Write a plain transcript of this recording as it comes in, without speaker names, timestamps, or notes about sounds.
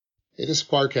Hey, this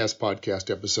Parcast podcast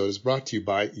episode is brought to you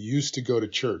by Used to Go to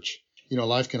Church. You know,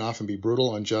 life can often be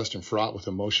brutal, unjust, and fraught with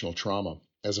emotional trauma.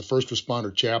 As a first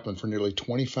responder chaplain for nearly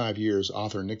 25 years,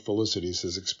 author Nick Felicities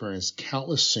has experienced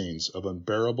countless scenes of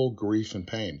unbearable grief and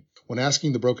pain. When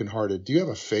asking the brokenhearted, do you have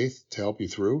a faith to help you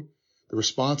through? The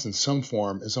response in some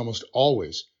form is almost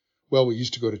always, well, we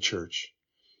used to go to church.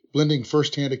 Blending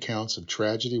first-hand accounts of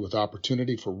tragedy with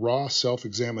opportunity for raw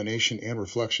self-examination and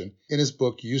reflection, in his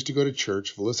book, Used to Go to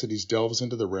Church, Felicities delves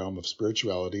into the realm of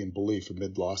spirituality and belief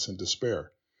amid loss and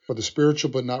despair. For the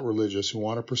spiritual but not religious who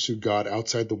want to pursue God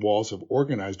outside the walls of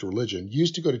organized religion,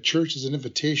 Used to Go to Church is an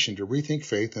invitation to rethink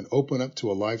faith and open up to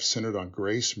a life centered on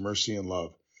grace, mercy, and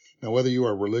love. Now, whether you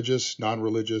are religious,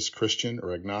 non-religious, Christian,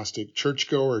 or agnostic,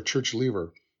 churchgoer, or church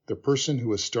leaver, the person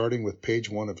who is starting with page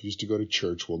 1 of Used to Go to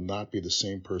Church will not be the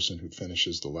same person who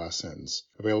finishes the last sentence.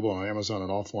 Available on Amazon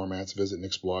in all formats. Visit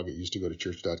Nick's blog at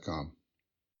usedtogotochurch.com.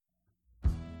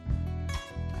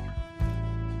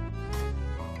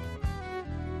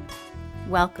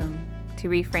 Welcome to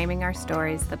Reframing Our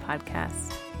Stories, the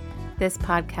podcast. This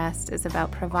podcast is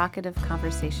about provocative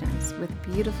conversations with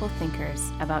beautiful thinkers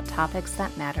about topics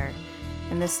that matter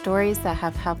and the stories that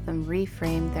have helped them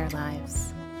reframe their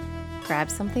lives.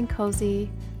 Grab something cozy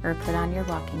or put on your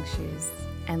walking shoes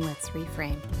and let's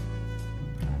reframe.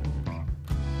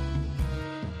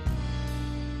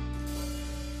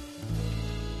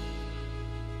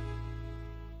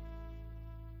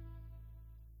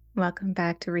 Welcome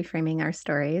back to Reframing Our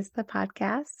Stories, the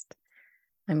podcast.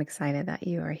 I'm excited that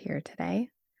you are here today.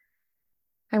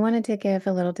 I wanted to give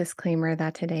a little disclaimer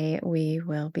that today we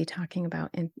will be talking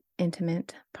about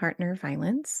intimate partner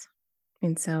violence.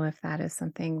 And so if that is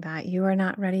something that you are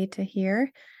not ready to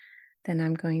hear, then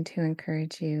I'm going to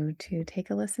encourage you to take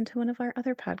a listen to one of our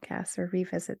other podcasts or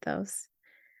revisit those.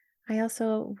 I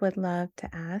also would love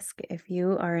to ask if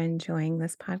you are enjoying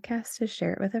this podcast to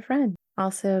share it with a friend.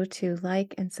 Also to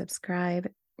like and subscribe,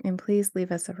 and please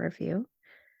leave us a review.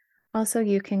 Also,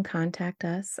 you can contact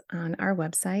us on our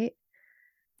website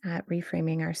at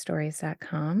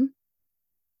reframingourstories.com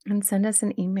and send us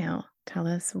an email. Tell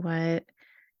us what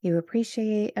you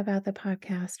appreciate about the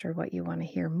podcast or what you want to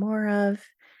hear more of,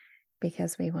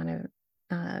 because we want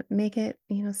to make it,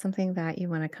 something that you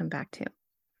want to come back to.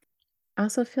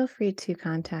 Also, feel free to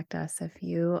contact us if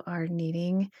you are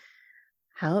needing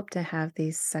help to have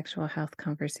these sexual health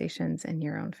conversations in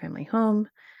your own family home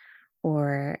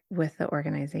or with the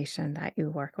organization that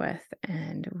you work with.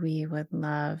 And we would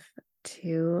love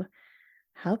to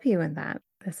help you in that.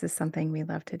 This is something we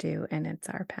love to do, and it's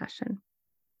our passion.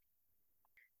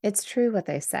 It's true what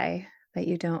they say, that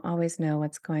you don't always know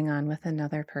what's going on with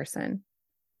another person.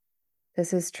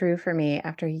 This is true for me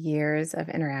after years of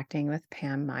interacting with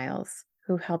Pam Miles,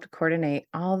 who helped coordinate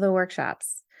all the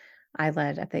workshops I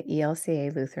led at the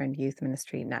ELCA Lutheran Youth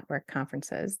Ministry Network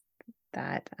conferences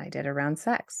that I did around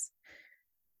sex.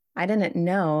 I didn't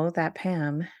know that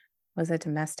Pam was a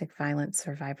domestic violence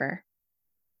survivor.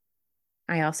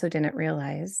 I also didn't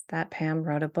realize that Pam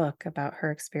wrote a book about her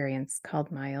experience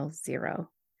called Miles Zero.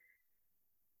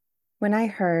 When I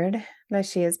heard that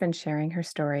she has been sharing her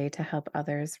story to help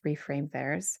others reframe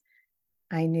theirs,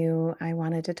 I knew I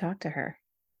wanted to talk to her.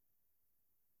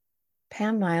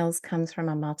 Pam Miles comes from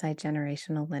a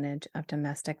multi-generational lineage of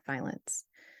domestic violence,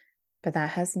 but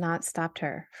that has not stopped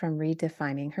her from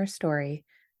redefining her story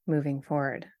moving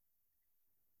forward.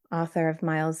 Author of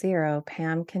Miles Zero,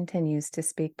 Pam continues to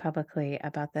speak publicly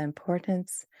about the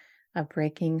importance of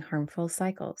breaking harmful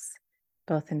cycles,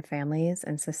 both in families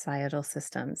and societal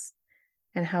systems,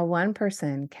 and how one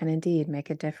person can indeed make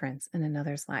a difference in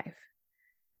another's life.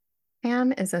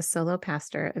 Pam is a solo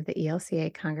pastor of the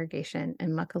ELCA congregation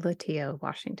in Mukilteo,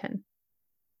 Washington.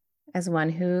 As one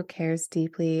who cares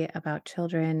deeply about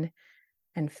children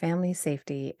and family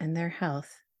safety and their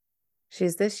health,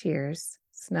 she's this year's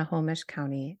Snohomish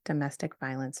County Domestic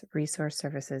Violence Resource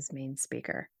Services main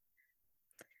speaker.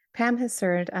 Pam has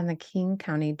served on the King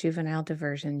County Juvenile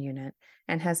Diversion Unit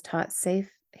and has taught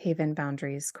safe haven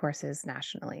boundaries courses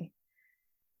nationally.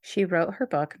 She wrote her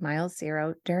book, Miles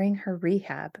Zero, during her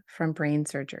rehab from brain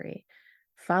surgery,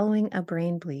 following a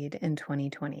brain bleed in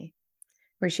 2020,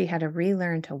 where she had to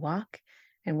relearn to walk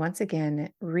and once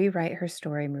again rewrite her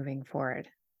story moving forward.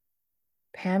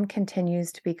 Pam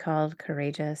continues to be called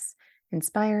courageous,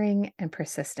 inspiring, and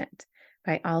persistent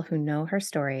by all who know her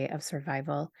story of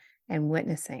survival and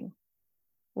witnessing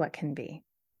what can be.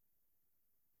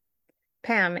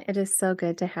 Pam, it is so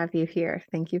good to have you here.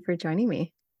 Thank you for joining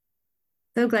me.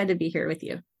 So glad to be here with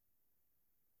you.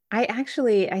 I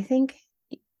think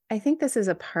this is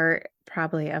a part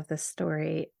probably of the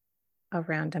story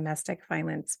around domestic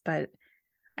violence, but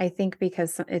I think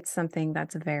because it's something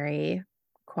that's very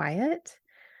quiet.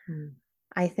 Mm.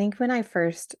 I think when I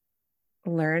first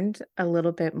learned a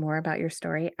little bit more about your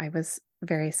story, I was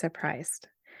very surprised.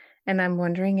 And I'm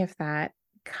wondering if that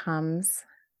comes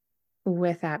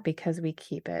with that because we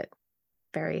keep it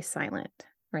very silent,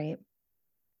 right?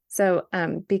 So,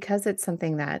 because it's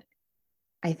something that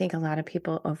I think a lot of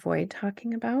people avoid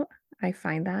talking about, I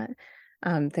find that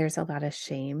there's a lot of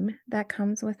shame that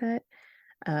comes with it.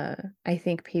 Uh, I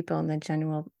think people in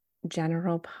the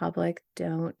general public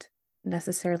don't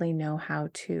necessarily know how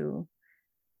to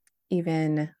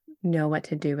even know what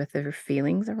to do with their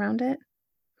feelings around it.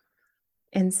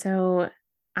 And so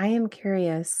I am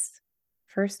curious,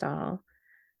 first of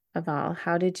all,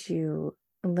 how did you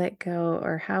let go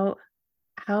or how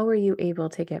were you able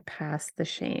to get past the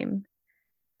shame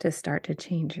to start to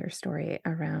change your story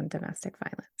around domestic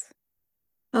violence?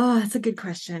 Oh, that's a good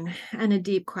question and a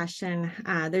deep question.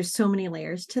 There's so many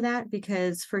layers to that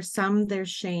because for some, there's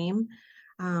shame.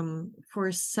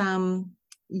 For some,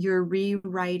 you're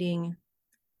rewriting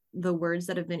the words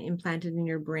that have been implanted in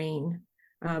your brain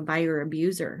by your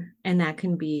abuser. And that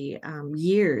can be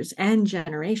years and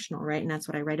generational, right? And that's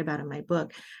what I write about in my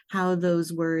book, how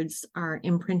those words are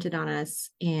imprinted on us.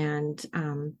 And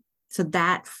so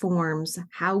that forms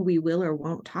how we will or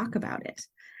won't talk about it.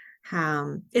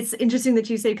 It's interesting that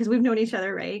you say, because we've known each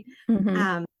other, right?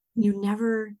 Mm-hmm. You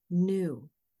never knew.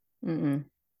 Mm-mm.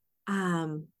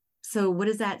 So what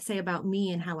does that say about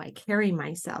me and how I carry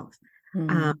myself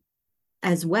Mm-hmm.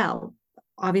 as well?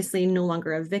 Obviously, no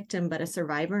longer a victim, but a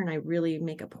survivor. And I really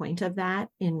make a point of that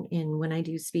in when I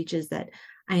do speeches, that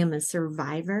I am a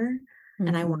survivor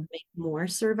and I want to make more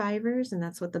survivors. And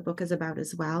that's what the book is about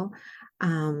as well.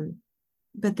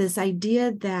 But this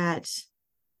idea that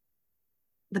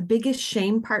the biggest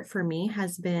shame part for me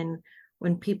has been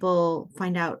when people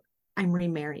find out I'm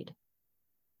remarried.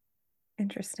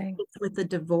 Interesting. It's with the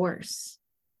divorce,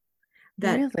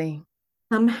 that Really?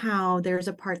 somehow there's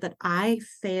a part that I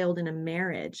failed in a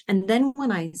marriage. And then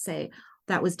when I say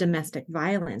that was domestic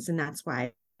violence and that's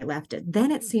why I left it,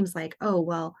 then it seems like, oh,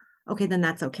 well, okay, then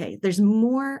that's okay. There's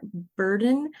more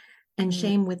burden and Mm.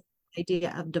 shame with the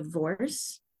idea of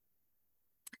divorce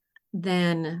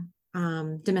than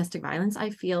domestic violence.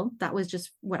 I feel that was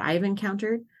just what I've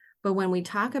encountered. But when we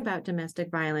talk about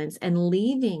domestic violence and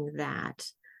leaving that,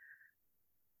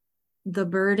 the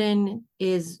burden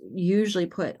is usually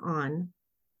put on,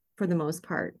 for the most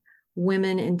part,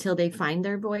 women until they find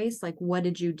their voice. Like, what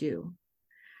did you do?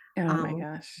 Oh my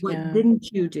gosh. What Yeah.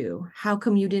 didn't you do? How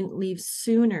come you didn't leave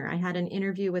sooner? I had an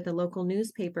interview with a local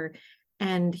newspaper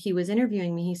and he was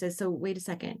interviewing me. He says, so wait a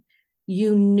second,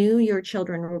 you knew your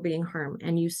children were being harmed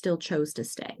and you still chose to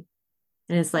stay.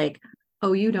 And it's like,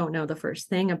 oh, you don't know the first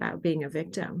thing about being a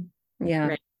victim, Yeah.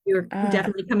 right? You're Uh,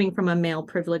 definitely coming from a male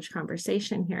privilege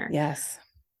conversation here, yes.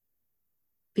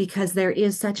 because there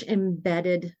is such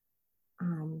embedded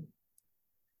um,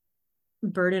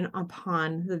 burden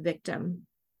upon the victim.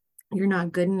 You're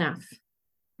not good enough.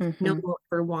 No Mm-hmm. one will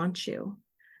ever want you.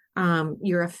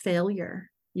 You're a failure.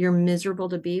 You're miserable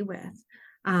to be with.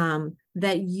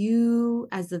 That you,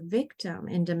 as a victim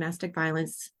in domestic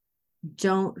violence,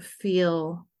 don't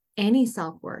feel any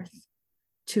self-worth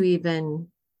to even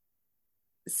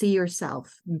see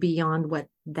yourself beyond what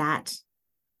that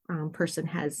person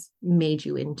has made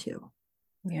you into.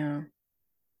 Yeah.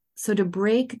 So to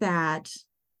break that,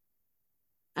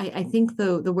 I think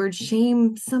the word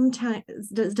shame sometimes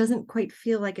doesn't quite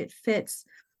feel like it fits.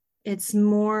 It's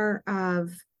more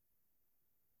of,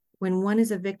 when one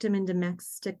is a victim in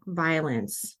domestic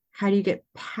violence, how do you get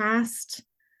past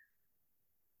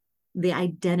the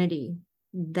identity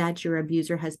that your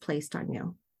abuser has placed on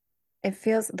you? It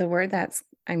feels the word that's,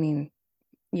 I mean,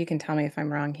 you can tell me if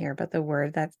I'm wrong here, but the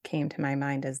word that came to my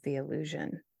mind is the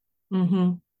illusion.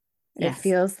 Mm-hmm. It Yes.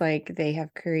 feels like they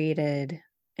have created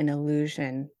an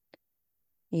illusion,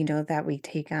 that we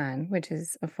take on, which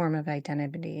is a form of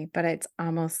identity, but it's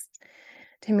almost,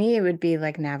 to me, it would be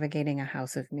like navigating a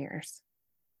house of mirrors,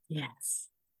 Yes.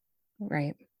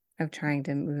 right? Of trying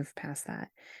to move past that.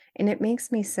 And it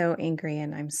makes me so angry.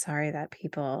 And I'm sorry that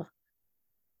people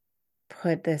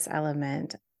put this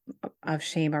element of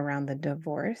shame around the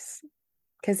divorce.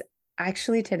 Because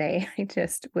actually, today, I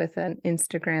just, with an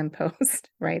Instagram post,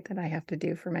 right, that I have to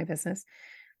do for my business,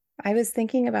 I was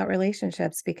thinking about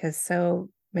relationships because so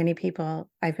many people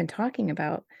I've been talking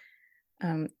about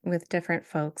with different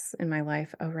folks in my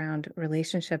life around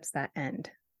relationships that end.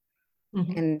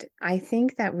 Mm-hmm. And I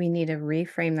think that we need to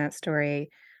reframe that story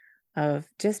of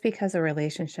just because a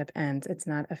relationship ends, it's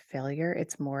not a failure,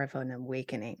 it's more of an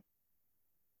awakening.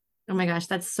 Oh my gosh,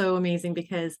 that's so amazing,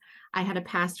 because I had a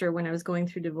pastor when I was going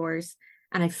through divorce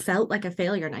and I felt like a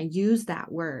failure, and I used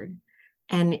that word.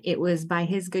 And it was by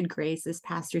his good grace, this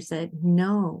pastor said,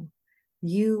 no,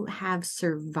 you have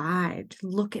survived.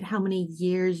 Look at how many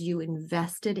years you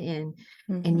invested in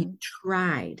and you Mm-hmm.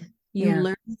 tried. You Yeah.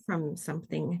 learned from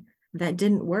something that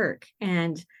didn't work.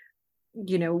 And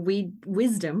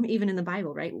wisdom, even in the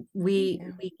Bible, right? We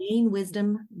Yeah. gain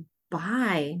wisdom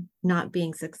by not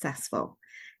being successful.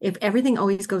 If everything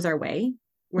always goes our way,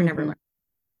 we're never Mm-hmm. learning.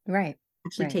 Right.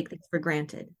 Actually Right. take things for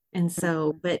granted. And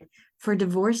so, Mhm. but for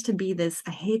divorce to be this,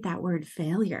 I hate that word,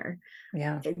 failure.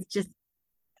 Yeah, It's just,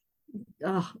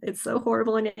 oh, it's so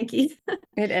horrible and icky.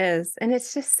 it is. And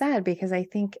it's just sad because I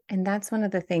think, and that's one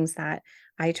of the things that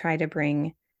I try to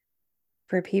bring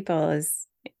for people is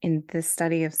in the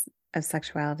study of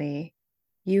sexuality,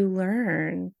 you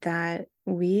learn that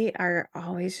we are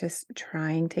always just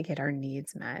trying to get our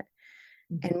needs met.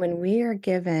 And when we are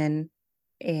given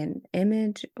an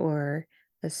image or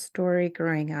a story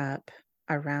growing up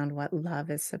around what love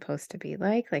is supposed to be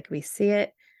like we see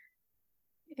it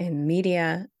in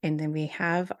media, and then we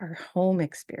have our home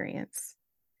experience.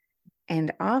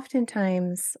 And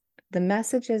oftentimes, the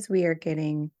messages we are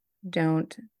getting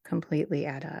don't completely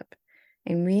add up.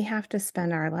 And we have to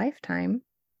spend our lifetime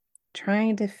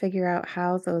trying to figure out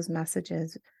how those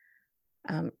messages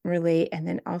relate, and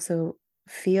then also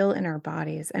feel in our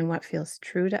bodies and what feels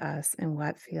true to us and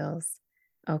what feels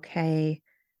okay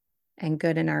and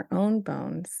good in our own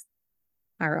bones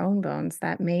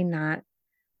that may not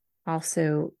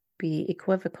also be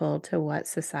equivocal to what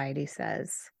society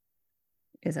says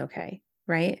is okay,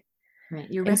 right? Right.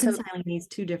 You're And so, reconciling these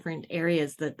two different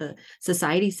areas that the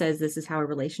society says this is how a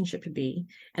relationship should be.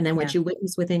 And then what yeah, you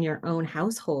witness within your own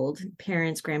household,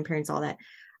 parents, grandparents, all that,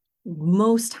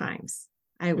 most times,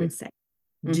 I would say,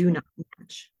 do mm-hmm, not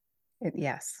match.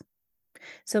 yes.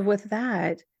 So, with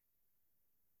that,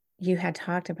 you had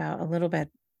talked about a little bit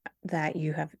that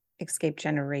you have escaped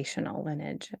generational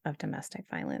lineage of domestic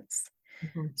violence.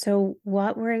 Mhm. So,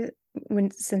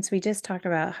 since we just talked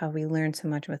about how we learn so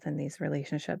much within these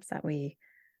relationships that we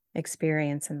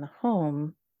experience in the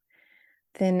home,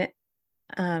 then,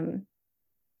 um,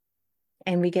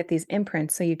 and we get these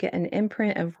imprints. So, you get an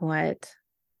imprint of what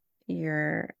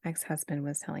your ex-husband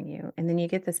was telling you, and then you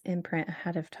get this imprint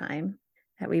ahead of time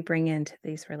that we bring into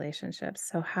these relationships.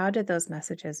 So, how did those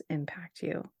messages impact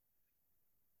you?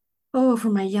 Oh,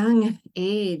 from my young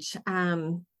age.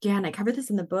 Yeah, and I cover this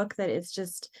in the book that it's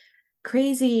just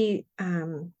crazy.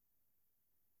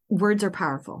 Words are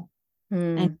powerful.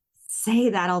 And Mm, say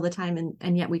that all the time,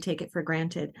 and yet we take it for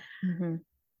granted. hmm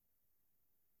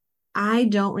I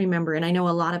don't remember, and I know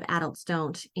a lot of adults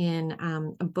don't. In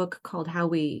a book called How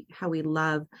We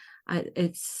Love,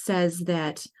 it says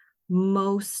that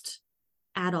most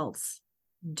adults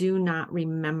do not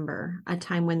remember a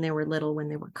time when they were little, when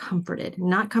they were comforted.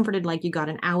 Not comforted like you got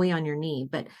an owie on your knee,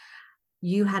 but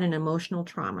you had an emotional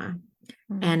trauma,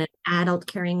 and an adult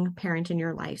caring parent in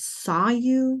your life saw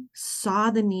you, saw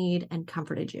the need, and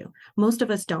comforted you. Most of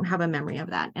us don't have a memory of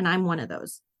that, and I'm one of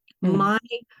those. mm, My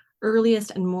earliest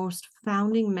and most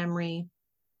founding memory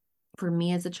for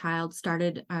me as a child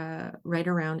started right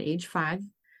around age 5.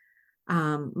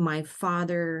 My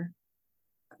father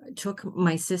took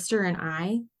my sister and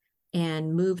I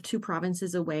and moved 2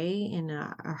 provinces away in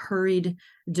a hurried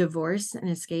divorce and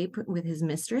escape with his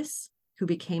mistress, who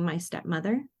became my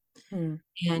stepmother. mm,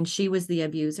 And she was the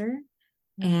abuser.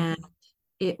 mm, And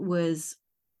it was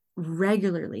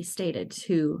regularly stated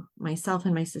to myself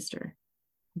and my sister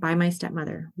by my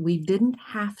stepmother, we didn't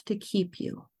have to keep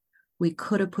you. We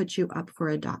could have put you up for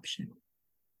adoption.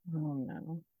 oh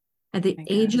no, At the my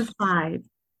age of gosh. 5,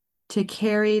 to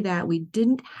carry that, we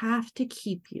didn't have to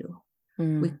keep you.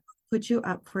 We Mm. put you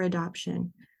up for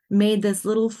adoption, made this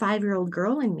little 5-year-old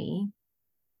girl in me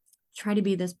try to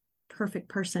be this perfect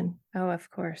person. Oh, of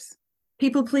course.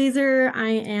 People pleaser, I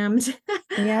am.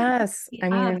 Yes. I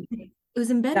mean, It was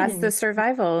embedded that's in the me.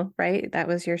 survival, right? That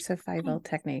was your survival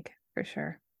technique for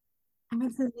sure.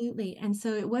 Absolutely. And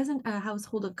so it wasn't a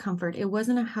household of comfort. It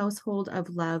wasn't a household of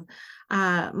love.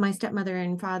 My stepmother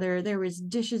and father, there was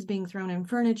dishes being thrown in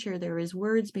furniture. There was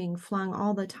words being flung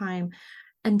all the time.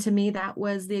 And to me, that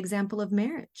was the example of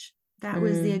marriage. That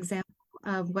was the Mm, example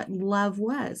of what love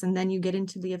was. And then you get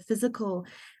into the physical,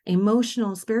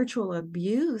 emotional, spiritual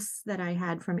abuse that I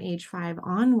had from age 5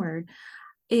 onward.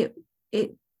 It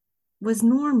was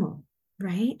normal,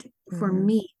 right? For mhm,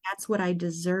 me, that's what I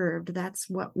deserved. That's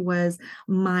what was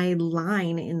my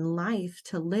line in life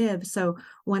to live. So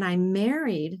when I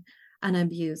married an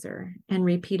abuser and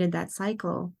repeated that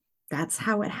cycle, that's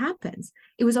how it happens.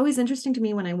 It was always interesting to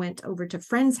me when I went over to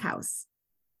friends' house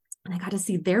and I got to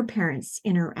see their parents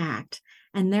interact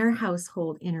and their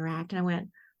household interact. And I went,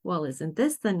 well, isn't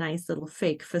this the nice little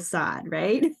fake facade,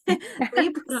 right? They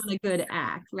put on a good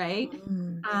act, right?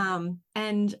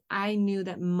 And I knew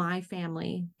that my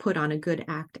family put on a good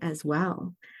act as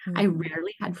well. I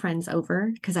rarely had friends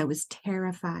over because I was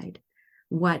terrified.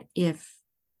 What if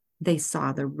they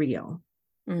saw the real?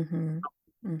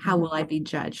 How will I be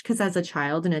judged? Because as a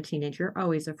child and a teenager, you're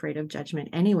always afraid of judgment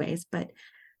anyways. But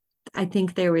I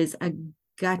think there was a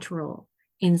guttural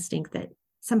instinct that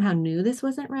somehow knew this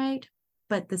wasn't right,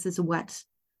 but this is what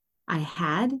I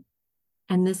had,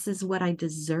 and this is what I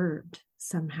deserved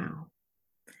somehow.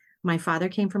 My father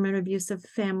came from an abusive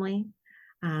family.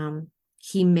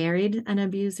 He married an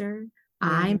abuser.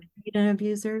 I married an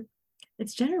abuser.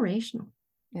 It's generational.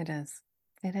 It is.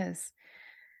 It is.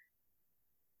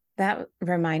 That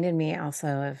reminded me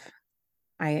also of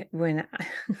when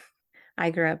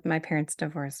I grew up, my parents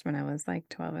divorced when I was like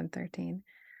 12 and 13.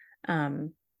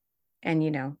 And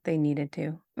they needed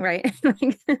to, right?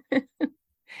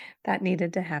 That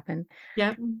needed to happen.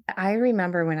 Yep. I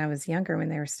remember when I was younger, when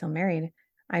they were still married,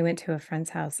 I went to a friend's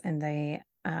house and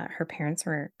her parents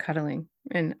were cuddling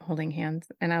and holding hands.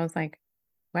 And I was like,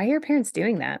 why are your parents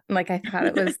doing that? Like, I thought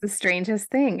it was the strangest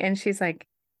thing. And she's like,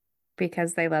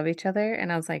 because they love each other.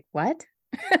 And I was like, what?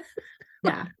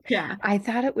 Yeah. Yeah. I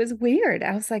thought it was weird.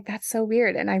 I was like, that's so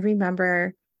weird. And I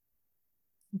remember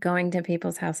going to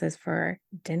people's houses for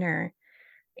dinner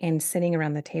and sitting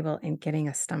around the table and getting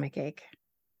a stomach ache.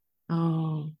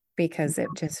 Oh, because it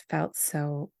just felt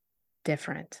so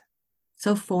different.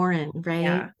 So foreign,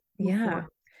 right? Yeah.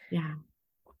 Yeah.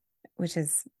 Which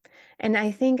is, and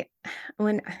I think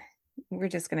when we're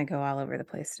just going to go all over the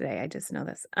place today, I just know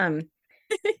this.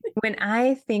 When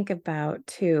I think about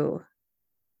too,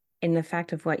 in the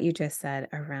fact of what you just said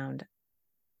around,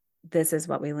 this is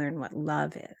what we learn what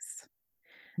love is.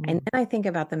 And then I think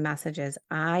about the messages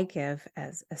I give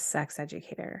as a sex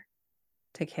educator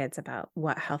to kids about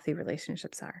what healthy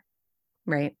relationships are,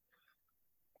 right?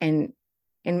 And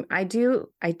I do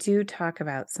talk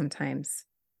about sometimes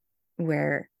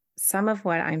where some of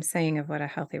what I'm saying of what a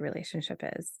healthy relationship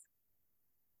is,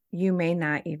 you may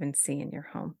not even see in your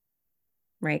home,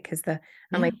 right? Because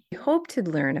I'm like, we hope to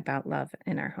learn about love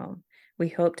in our home. We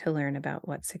hope to learn about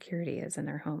what security is in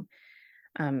our home.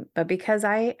 But because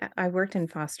I worked in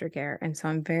foster care, and so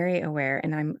I'm very aware,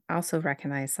 and I'm also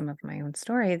recognize some of my own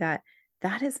story that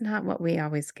is not what we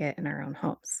always get in our own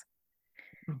homes.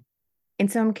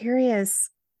 And so I'm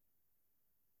curious,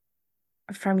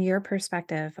 from your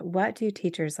perspective, what do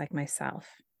teachers like myself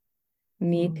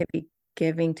need to be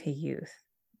giving to youth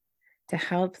to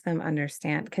help them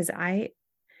understand? Because I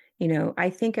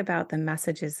think about the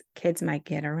messages kids might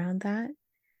get around that,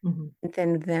 and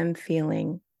then them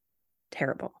feeling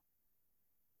terrible,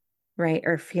 right?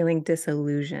 Or feeling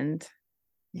disillusioned.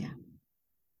 Yeah.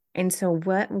 And so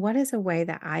what is a way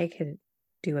that I could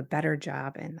do a better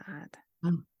job in that?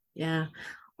 Yeah.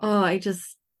 Oh,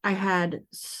 I had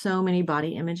so many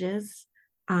body images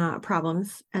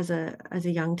problems as a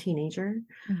young teenager.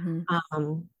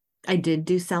 I did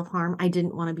do self-harm. I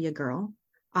didn't want to be a girl.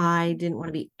 I didn't want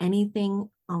to be anything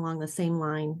along the same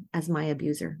line as my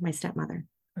abuser, my stepmother.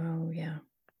 Oh, yeah.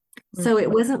 So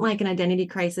it wasn't like an identity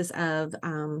crisis of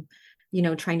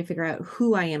trying to figure out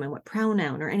who I am and what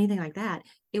pronoun or anything like that.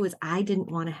 It was, I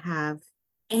didn't want to have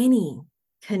any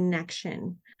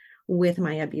connection with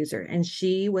my abuser, and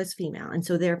she was female. And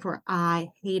so therefore I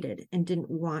hated and didn't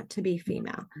want to be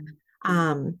female.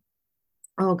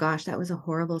 Oh gosh, that was a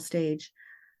horrible stage.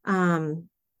 I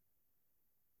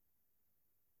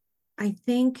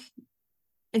think,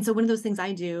 and so one of those things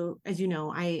I do, as you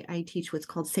know, I teach what's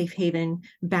called safe haven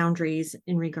boundaries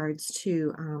in regards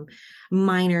to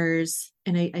minors.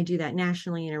 And I do that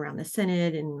nationally and around the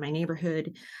Synod and my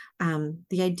neighborhood.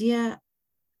 The idea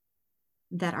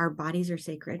that our bodies are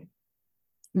sacred.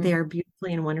 They are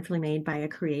beautifully and wonderfully made by a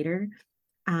creator.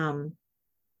 And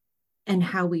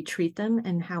how we treat them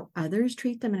and how others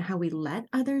treat them and how we let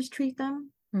others treat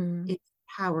them, it's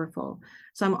powerful.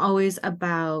 So I'm always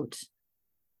about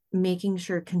making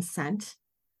sure consent,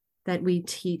 that we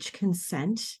teach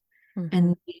consent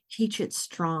and we teach it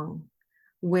strong,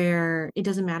 where it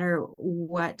doesn't matter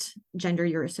what gender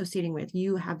you're associating with,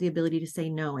 you have the ability to say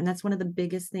no. And that's one of the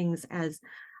biggest things as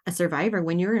a survivor.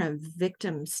 When you're in a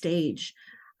victim stage,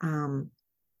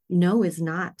 no is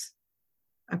not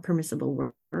a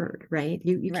permissible word, right?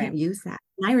 You can't use that.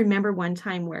 And I remember one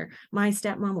time where my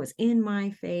stepmom was in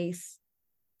my face,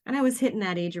 and I was hitting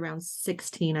that age around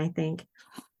 16, I think.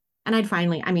 And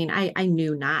I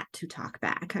knew not to talk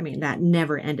back. I mean, that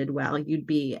never ended well. You'd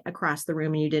be across the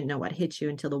room and you didn't know what hit you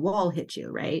until the wall hit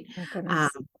you, right? Oh,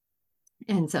 goodness.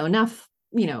 And so enough,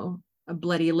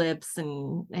 bloody lips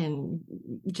and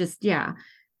just, yeah.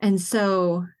 And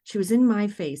so she was in my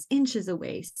face, inches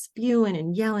away, spewing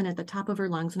and yelling at the top of her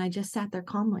lungs. And I just sat there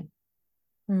calmly.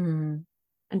 Mm.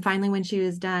 And finally, when she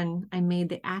was done, I made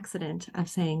the accident of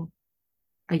saying,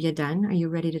 "Are you done? Are you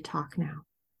ready to talk now?"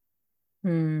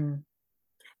 Mm.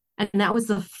 And that was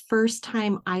the first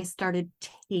time I started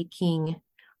taking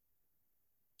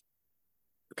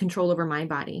control over my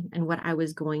body and what I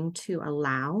was going to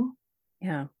allow.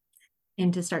 Yeah.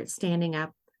 And to start standing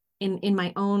up in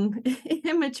my own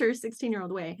immature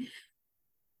 16-year-old way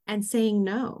and saying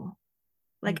no.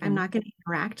 Like, I'm not going to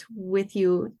interact with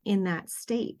you in that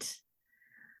state.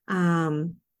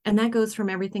 And that goes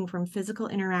from everything from physical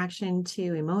interaction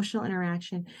to emotional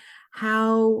interaction.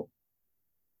 How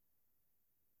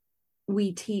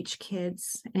we teach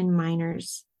kids and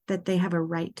minors that they have a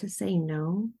right to say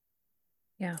no.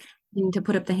 Yeah. And to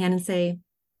put up the hand and say,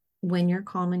 when you're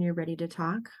calm and you're ready to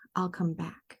talk, I'll come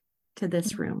back to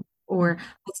this room. Or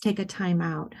let's take a time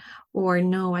out. Or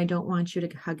no, I don't want you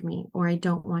to hug me. Or I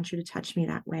don't want you to touch me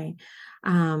that way.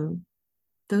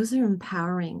 Those are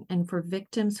empowering. And for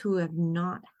victims who have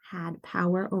not had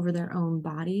power over their own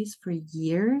bodies for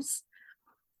years,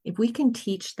 if we can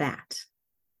teach that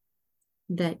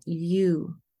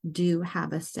you do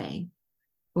have a say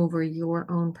over your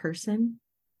own person,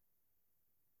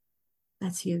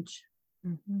 that's huge.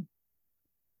 Mm-hmm.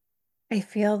 I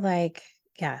feel like,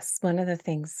 yes, one of the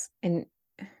things, and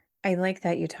I like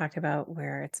that you talked about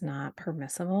where it's not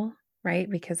permissible, right?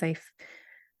 Because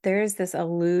there's this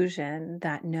illusion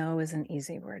that no is an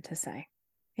easy word to say.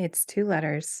 It's 2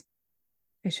 letters.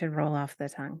 It should roll off the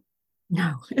tongue.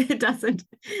 No, it doesn't.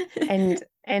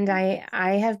 And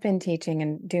I have been teaching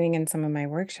and doing in some of my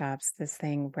workshops this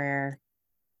thing where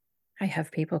I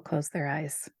have people close their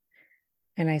eyes.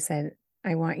 And I said,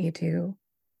 I want you to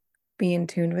be in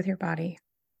tune with your body.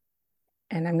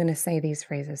 And I'm going to say these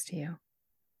phrases to you.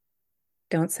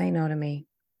 Don't say no to me.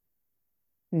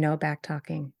 No back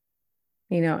talking.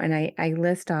 And I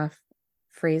list off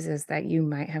phrases that you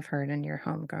might have heard in your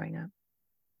home growing up.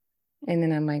 And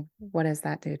then I'm like, what does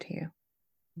that do to you?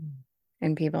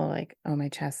 And people are like, oh, my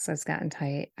chest has gotten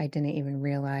tight. I didn't even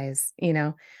realize,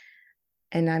 And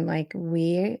I'm like,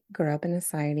 we grew up in a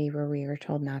society where we were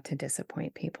told not to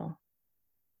disappoint people.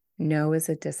 No is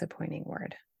a disappointing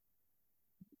word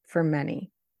for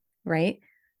many, right?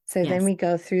 So Yes. then we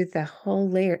go through the whole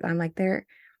layer. I'm like,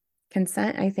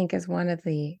 consent, I think, is one of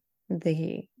the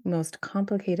most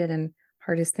complicated and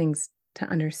hardest things to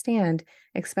understand,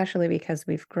 especially because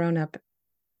we've grown up.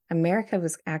 America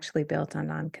was actually built on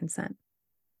non-consent.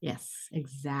 Yes,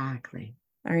 exactly.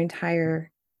 Our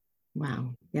entire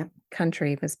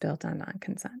country was built on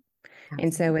non-consent. Absolutely.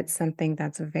 And so it's something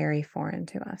that's very foreign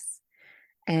to us.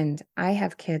 And I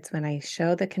have kids, when I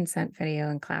show the consent video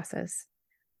in classes,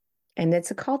 and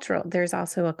there's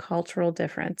also a cultural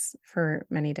difference for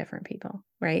many different people,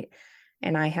 right?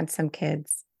 And I had some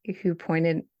kids who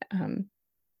pointed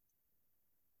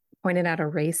out a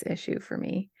race issue for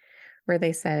me, where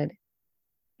they said,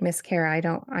 Miss Kara, I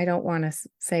don't want to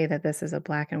say that this is a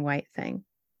black and white thing,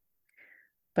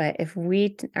 but if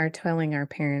we are telling our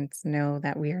parents no,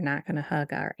 that we are not going to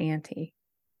hug our auntie,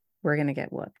 we're going to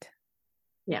get whooped.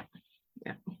 Yeah.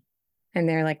 And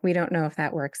they're like, we don't know if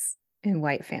that works in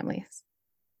white families.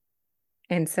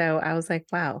 And so I was like,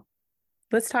 wow,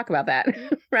 let's talk about that.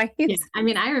 Right. Yeah. I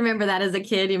mean, I remember that as a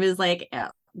kid. It was like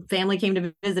family came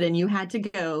to visit and you had to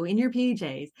go in your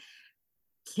PJs,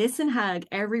 kiss and hug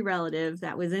every relative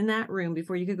that was in that room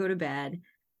before you could go to bed,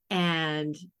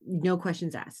 and no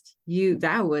questions asked.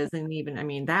 That wasn't even,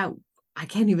 I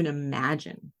can't even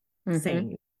imagine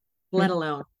saying, let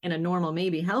alone in a normal,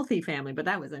 maybe healthy family, but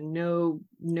that was a no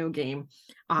game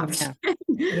option.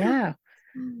 Yeah.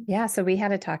 Yeah. So we had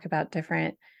to talk about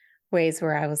different ways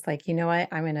where I was like, you know what,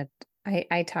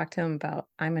 I talked to him about,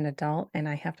 I'm an adult and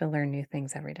I have to learn new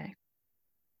things every day.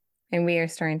 And we are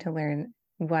starting to learn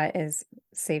what is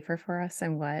safer for us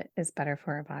and what is better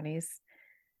for our bodies.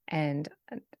 And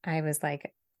I was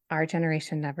like, our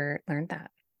generation never learned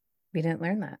that. We didn't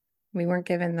learn that. We weren't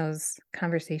given those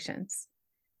conversations.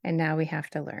 And now we have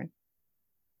to learn.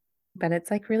 But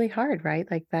it's like really hard, right?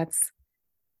 Like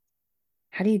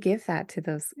how do you give that to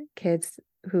those kids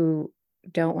who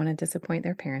don't want to disappoint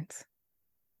their parents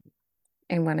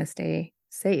and want to stay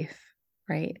safe,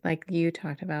 right? Like you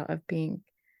talked about, of being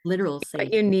literal safe.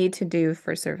 What you need to do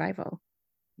for survival.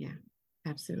 Yeah,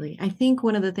 absolutely. I think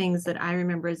one of the things that I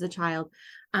remember as a child,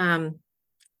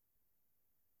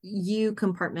 you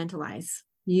compartmentalize.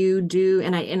 You do,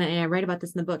 and I write about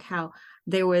this in the book, how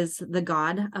there was the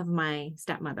God of my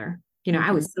stepmother. You know,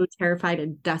 I was so terrified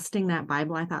of dusting that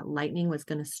Bible. I thought lightning was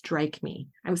going to strike me.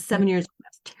 I was 7 years old. I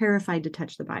was terrified to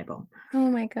touch the Bible. Oh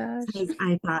my gosh. Because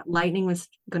I thought lightning was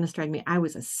going to strike me. I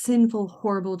was a sinful,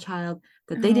 horrible child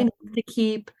that they didn't have to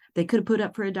keep. They could have put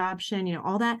up for adoption, you know,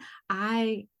 all that.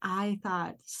 I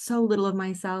thought so little of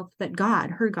myself that God,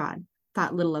 her God,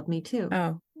 thought little of me too.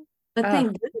 Oh. But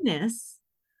thank goodness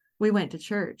we went to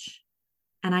church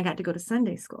and I got to go to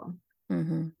Sunday school.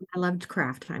 I loved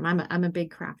craft time. I'm a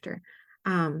big crafter.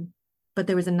 But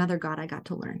there was another God I got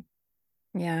to learn.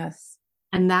 Yes.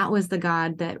 And that was the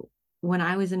God that when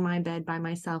I was in my bed by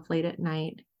myself late at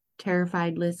night,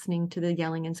 terrified, listening to the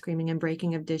yelling and screaming and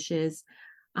breaking of dishes,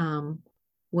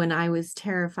 when I was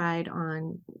terrified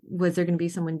on, was there going to be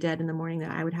someone dead in the morning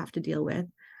that I would have to deal with?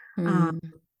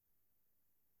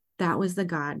 That was the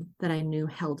God that I knew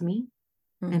held me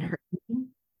and heard me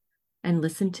and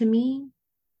listened to me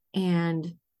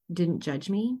and didn't judge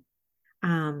me.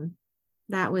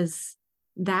 That was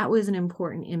an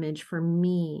important image for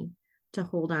me to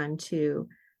hold on to,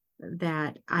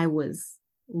 that I was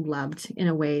loved in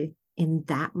a way in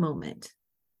that moment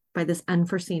by this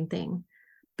unforeseen thing.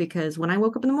 Because when I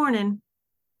woke up in the morning,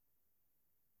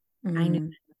 I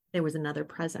knew there was another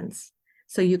presence.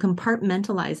 So you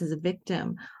compartmentalize as a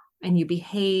victim and you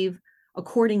behave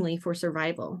accordingly for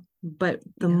survival. But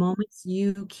the moments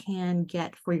you can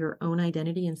get for your own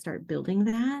identity and start building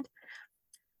that,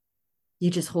 you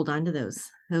just hold on to those.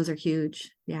 Those are huge.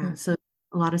 Yeah. So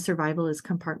a lot of survival is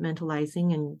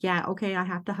compartmentalizing, and okay, I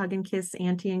have to hug and kiss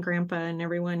auntie and grandpa and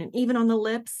everyone, and even on the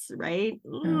lips, right?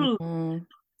 You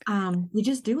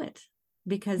just do it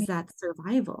because that's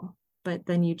survival. But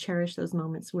then you cherish those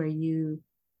moments where you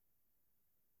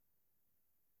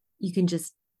can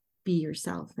just be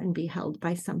yourself and be held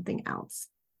by something else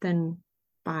than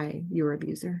by your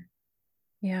abuser.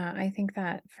 Yeah, I think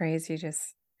that phrase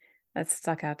that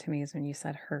stuck out to me is when you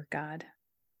said her God.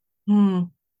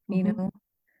 You know,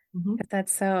 but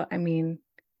that's so, I mean,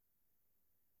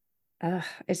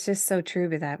 it's just so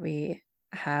true that we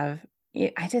have,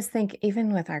 I just think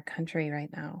even with our country right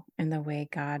now and the way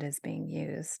God is being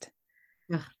used.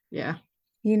 Yeah.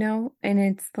 You know, and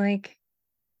it's like,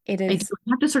 it is.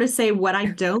 I have to sort of say what I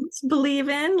don't believe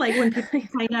in. Like when people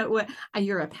find out what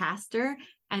you're a pastor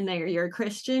and you're a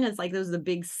Christian, it's like those are the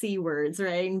big C words,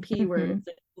 right? And P words.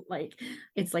 Like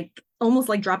it's like almost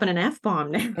like dropping an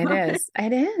F-bomb now.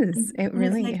 It is. It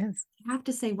really is. I have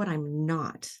to say what I'm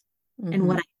not and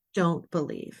what I don't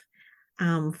believe,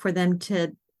 for them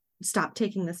to stop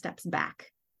taking the steps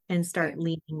back and start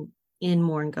leaning in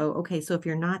more and go, okay, so if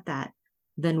you're not that,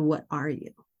 then what are you?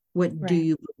 What do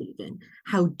you believe in?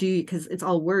 How do you, because it's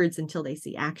all words until they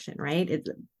see action, right?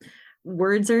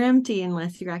 Words are empty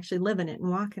unless you're actually living it and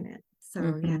walking it.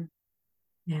 So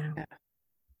yeah.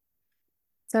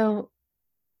 So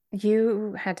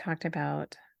you had talked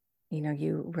about,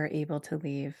 you were able to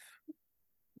leave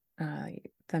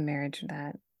the marriage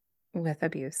with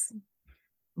abuse.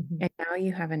 And now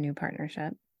you have a new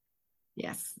partnership.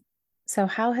 Yes. So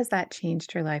how has that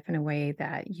changed your life in a way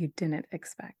that you didn't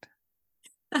expect?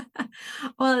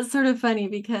 Well, it's sort of funny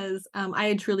because I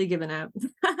had truly given up.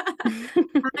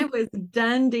 I was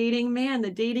done dating. Man,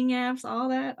 the dating apps, all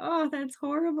that. Oh, that's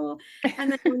horrible.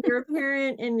 And then when you're a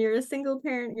parent and you're a single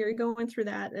parent, you're going through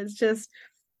that. It's just,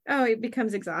 it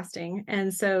becomes exhausting.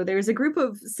 And so there's a group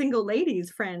of single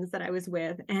ladies, friends that I was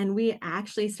with, and we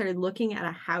actually started looking at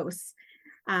a house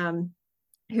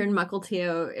here in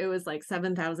Mukilteo. It was like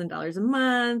 $7,000 a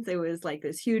month. It was like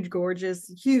this huge, gorgeous,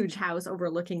 huge house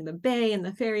overlooking the bay and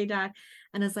the ferry dock.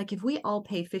 And it's like, if we all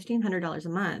pay $1,500 a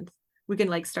month, we can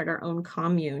like start our own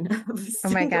commune. Oh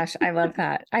my gosh, I love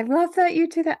that. I love that you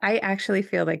do that. I actually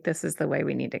feel like this is the way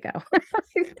we need to go.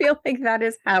 I feel like that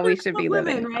is how we should be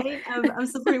living. Right? I'm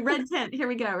supporting Red Tent. Here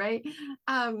we go, right?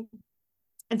 And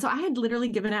so I had literally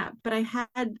given up, but I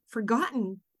had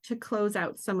forgotten to close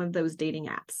out some of those dating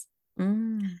apps.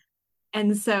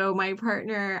 And so my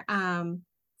partner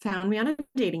found me on a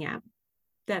dating app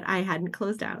that I hadn't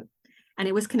closed out, and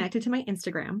it was connected to my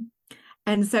Instagram.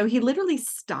 And so he literally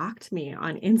stalked me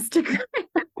on Instagram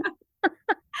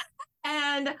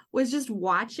and was just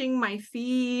watching my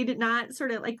feed, not sort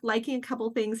of like liking a couple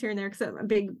things here and there because I'm a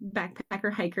big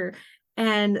backpacker hiker,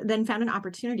 and then found an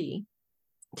opportunity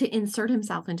to insert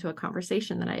himself into a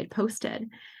conversation that I had posted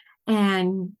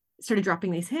and started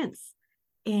dropping these hints.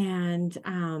 And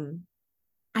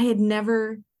I had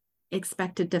never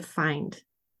expected to find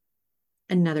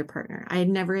another partner. I had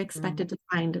never expected to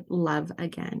find love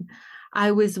again.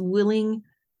 I was willing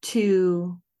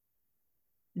to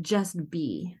just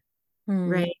be,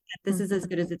 right? This is as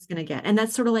good as it's going to get. And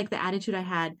that's sort of like the attitude I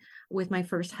had with my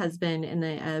first husband, and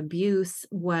the abuse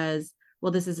was,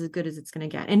 well, this is as good as it's going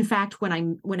to get. In fact, when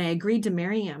I agreed to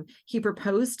marry him, he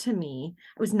proposed to me.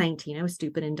 I was 19. I was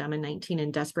stupid and dumb and 19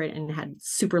 and desperate and had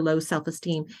super low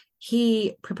self-esteem.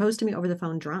 He proposed to me over the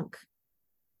phone drunk.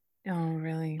 Oh,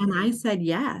 really? And I said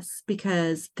yes,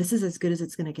 because this is as good as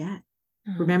it's going to get.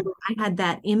 Remember, I had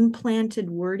that implanted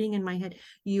wording in my head.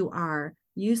 You are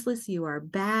useless. You are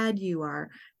bad. You are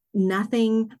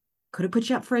nothing. Could have put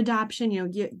you up for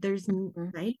adoption. There's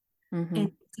right.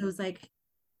 And so it was like,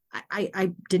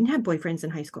 I didn't have boyfriends in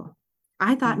high school.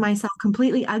 I thought myself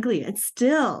completely ugly, and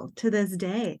still to this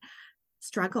day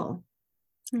struggle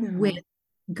with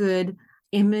good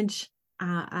image,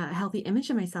 a healthy image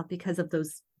of myself because of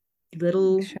those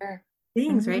little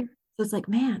things, right? So it's like,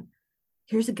 man,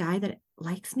 here's a guy that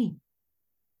likes me.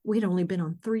 We'd only been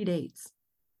on 3 dates.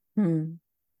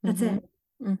 That's it.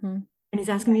 And he's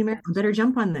asking me to marry. I better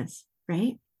jump on this,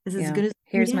 right? This is as good as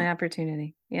here's my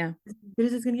opportunity. Yeah. As good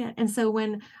as it's gonna get. And so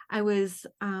when I was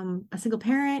a single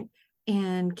parent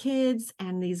and kids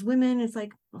and these women, it's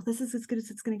like, well, this is as good as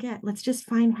it's gonna get. Let's just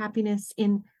find happiness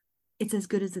in it's as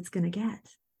good as it's gonna get.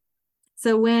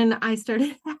 So when I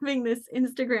started having this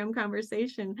Instagram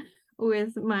conversation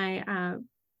with my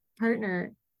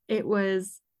partner, it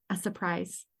was a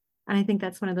surprise. And I think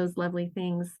that's one of those lovely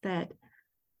things that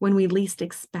when we least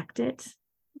expect it,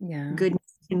 goodness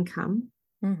can come.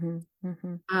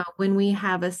 When we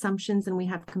have assumptions and we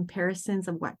have comparisons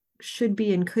of what should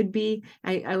be and could be,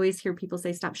 I always hear people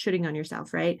say, stop shitting on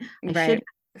yourself, right? I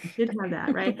should have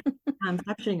that, right?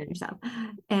 Stop shitting on yourself.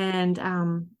 And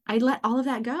I let all of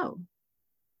that go.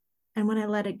 And when I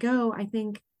let it go, I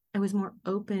think I was more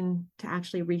open to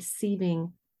actually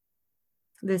receiving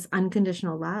this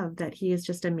unconditional love that he is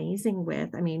just amazing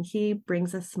with. I mean, he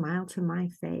brings a smile to my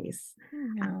face.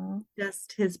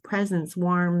 Just his presence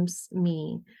warms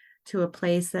me to a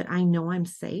place that I know I'm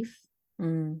safe.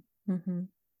 I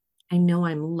know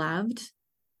I'm loved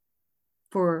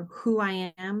for who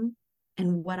I am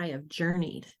and what I have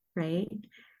journeyed, right?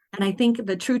 And I think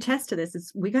the true test to this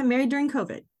is we got married during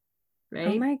COVID.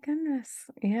 Right? Oh my goodness.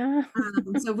 Yeah.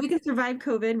 So if we can survive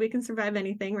COVID, we can survive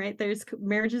anything, right? There's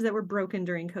marriages that were broken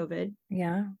during COVID.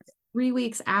 Yeah. 3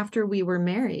 weeks after we were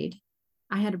married,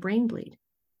 I had a brain bleed.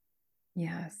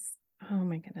 Yes. Oh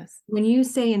my goodness. When you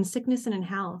say in sickness and in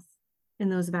health in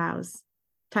those vows,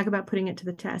 talk about putting it to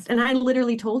the test. And I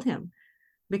literally told him,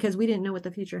 because we didn't know what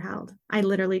the future held. I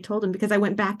literally told him, because I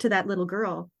went back to that little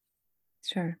girl.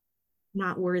 Sure.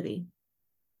 Not worthy.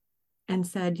 And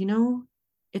said,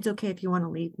 it's okay if you want to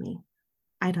leave me.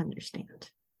 I'd understand.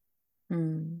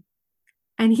 And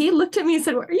he looked at me and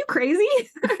said, are you crazy?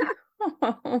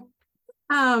 Hell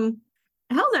no,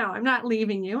 I'm not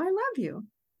leaving you. I love you.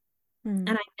 And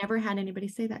I never had anybody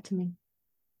say that to me.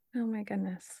 Oh my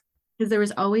goodness. Because there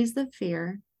was always the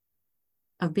fear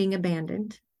of being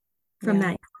abandoned from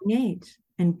that young age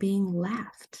and being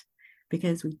left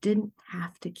because we didn't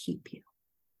have to keep you.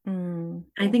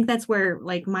 I think that's where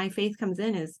like my faith comes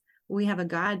in, is we have a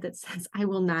God that says, I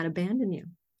will not abandon you.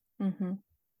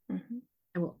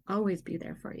 I will always be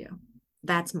there for you.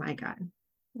 That's my God.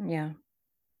 Yeah.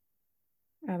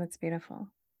 Oh, that's beautiful.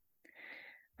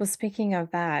 Well, speaking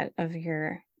of that, of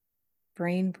your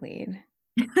brain bleed,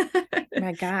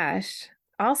 my gosh,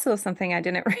 also something I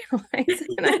didn't realize.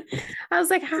 And I was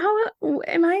like, how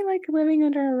am I like living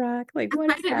under a rock? Like,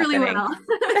 what is happening? Really well.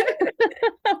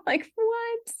 I'm like,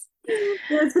 what?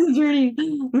 That's a journey.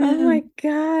 Oh my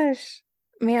gosh.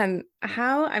 Man,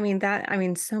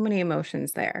 so many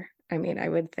emotions there. I mean, I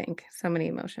would think so many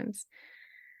emotions.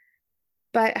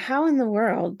 But how in the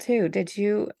world, too, did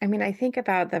you, I think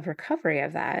about the recovery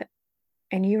of that,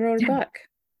 and you wrote a book.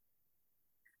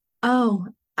 Oh,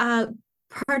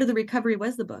 part of the recovery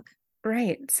was the book.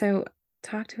 Right. So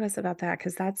talk to us about that,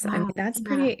 because that's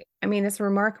pretty, it's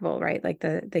remarkable, right? Like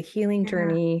the healing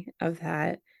journey of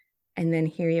that. And then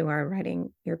here you are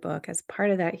writing your book as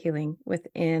part of that healing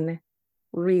within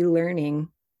relearning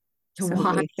to so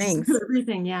watch many things.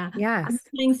 Everything. Yeah. Yes. I'm not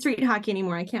playing street hockey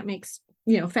anymore. I can't make,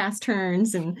 fast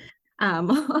turns. And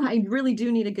I really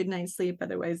do need a good night's sleep.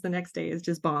 Otherwise the next day is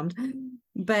just bombed.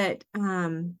 But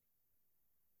I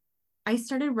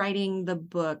started writing the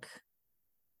book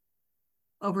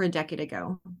over a decade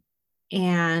ago.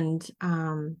 And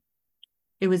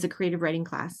it was a creative writing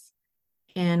class.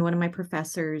 And one of my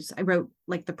professors, I wrote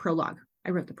like the prologue.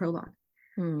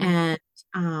 And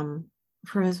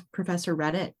professor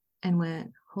read it and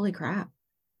went, holy crap,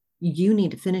 you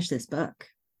need to finish this book.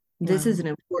 This is an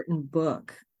important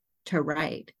book to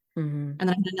write. And then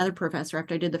I had another professor,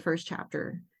 after I did the first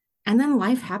chapter, And then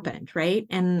life happened, right?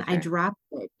 And I Sure. dropped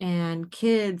it, and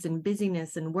kids and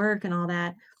busyness and work and all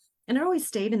that. And it always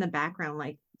stayed in the background,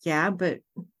 like, yeah, but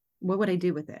what would I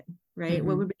do with it? Right?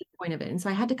 What Mm-hmm. would be the point of it? And so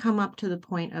I had to come up to the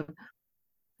point of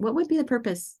what would be the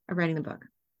purpose of writing the book?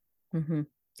 Mm-hmm.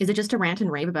 Is it just to rant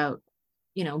and rave about,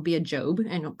 be a Job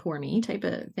and poor me type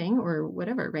of thing or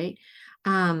whatever, right?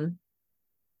 Um,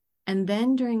 and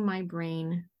then during my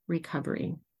brain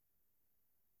recovery,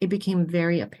 it became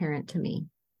very apparent to me.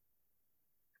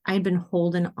 I had been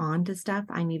holding on to stuff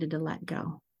I needed to let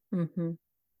go. Mm-hmm.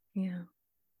 Yeah.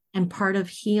 And part of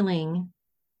healing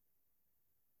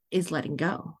is letting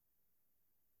go,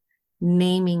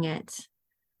 naming it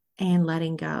and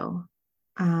letting go.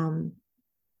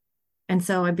 And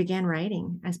so I began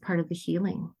writing as part of the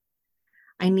healing.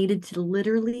 I needed to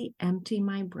literally empty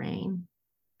my brain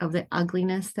of the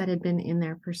ugliness that had been in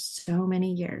there for so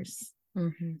many years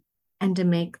Mm-hmm. and to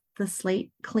make the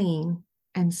slate clean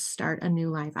and start a new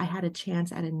life. I had a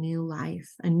chance at a new life,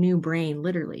 a new brain,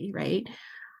 literally, right?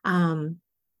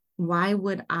 Why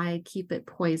would I keep it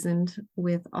poisoned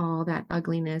with all that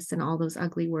ugliness and all those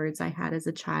ugly words I had as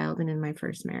a child and in my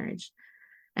first marriage?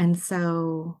 And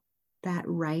so that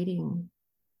writing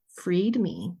freed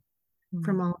me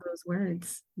from all those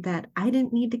words that I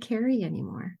didn't need to carry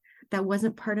anymore. That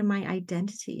wasn't part of my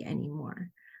identity anymore.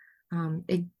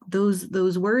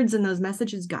 Those words and those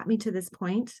messages got me to this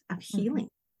point of healing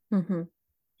Mm-hmm.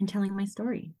 and telling my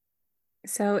story.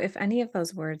 So if any of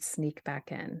those words sneak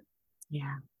back in,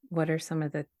 Yeah. what are some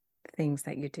of the things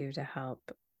that you do to help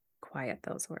quiet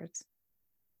those words?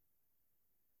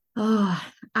 Oh,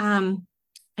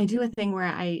 I do a thing where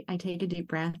I take a deep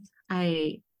breath.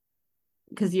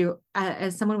 Because you,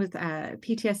 as someone with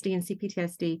PTSD and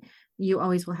CPTSD, you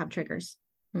always will have triggers.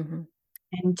 Mm-hmm.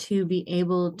 And to be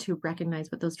able to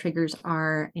recognize what those triggers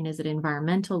are, and is it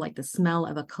environmental, like the smell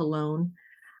of a cologne,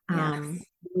 Yes.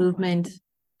 movement,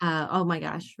 oh my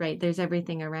gosh, right? There's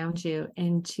everything around you,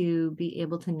 and to be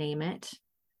able to name it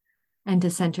and to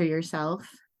center yourself.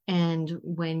 And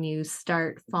when you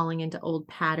start falling into old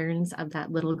patterns of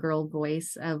that little girl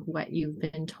voice of what you've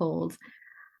been told,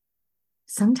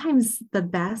 sometimes the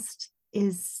best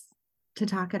is to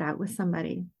talk it out with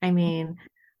somebody. I mean,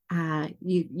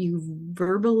 you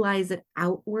verbalize it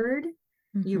outward,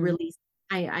 you Mm-hmm. release.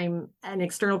 I'm an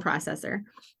external processor,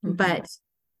 Mm-hmm. but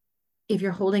if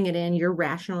you're holding it in, you're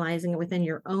rationalizing it within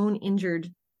your own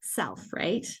injured self,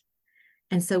 right?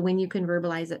 And so when you can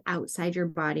verbalize it outside your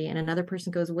body and another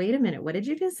person goes, wait a minute, what did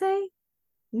you just say?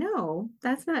 No,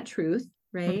 that's not truth,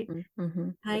 right? Mm-hmm. Mm-hmm.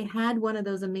 I had one of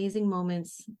those amazing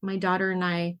moments. My daughter and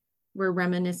I were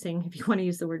reminiscing, if you want to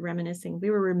use the word reminiscing, we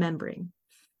were remembering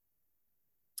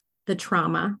the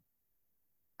trauma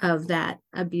of that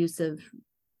abusive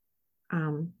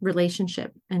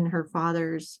relationship and her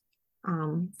father's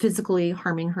physically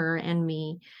harming her and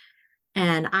me.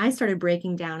 And I started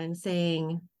breaking down and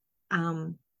saying,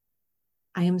 I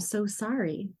am so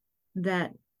sorry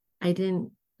that I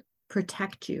didn't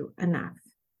protect you enough.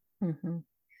 Mm-hmm.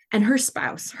 And her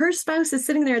spouse is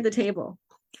sitting there at the table,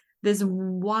 this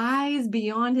wise,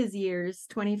 beyond his years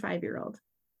 25-year-old,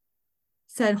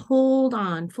 said, hold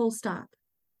on, full stop.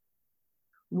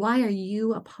 Why are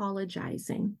you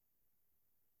apologizing?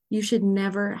 You should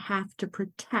never have to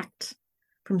protect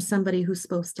from somebody who's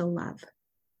supposed to love.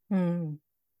 Mm-hmm.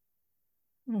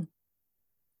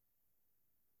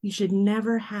 You should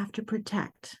never have to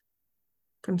protect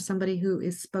from somebody who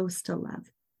is supposed to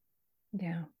love.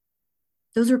 Yeah.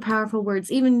 Those are powerful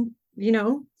words. Even, years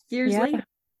Yeah. later,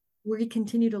 we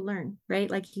continue to learn, right?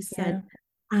 Like you said.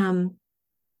 Yeah.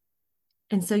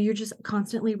 And so you're just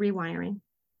constantly rewiring.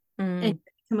 And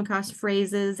come across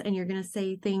phrases and you're going to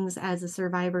say things as a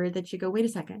survivor that you go, wait a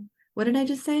second, what did I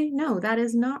just say? No, that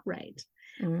is not right.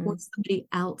 Or somebody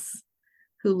else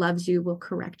who loves you will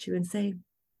correct you and say,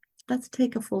 let's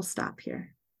take a full stop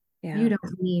here. Yeah. You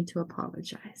don't need to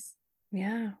apologize.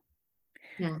 Yeah.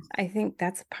 Yeah. I think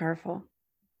that's powerful.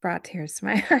 Brought tears to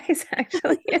my eyes,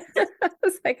 actually. I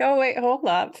was like, oh, wait, hold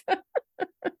up.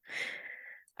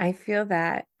 I feel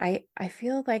that. I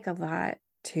feel like a lot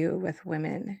too with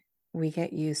women, we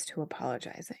get used to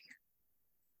apologizing.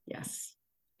 Yes.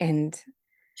 And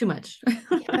too much.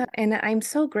 yeah, and I'm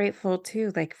so grateful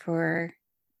too, like for,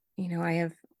 I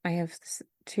have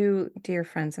two dear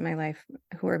friends in my life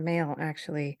who are male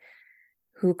actually,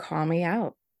 who call me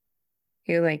out.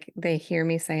 They hear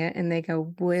me say it and they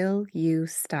go, will you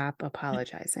stop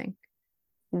apologizing?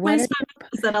 My spouse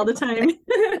does that all the time.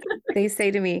 They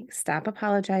say to me, stop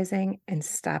apologizing and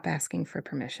stop asking for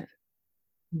permission.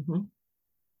 Mm-hmm.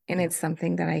 And it's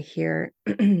something that I hear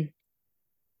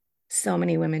so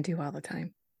many women do all the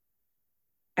time.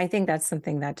 I think that's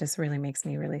something that just really makes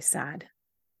me really sad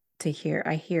to hear.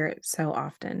 I hear it so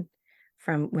often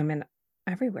from women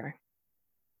everywhere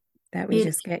that we It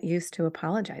just get used to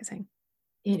apologizing.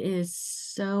 it is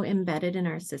so embedded in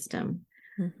our system.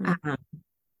 Mhm.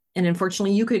 And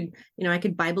unfortunately, I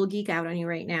could Bible geek out on you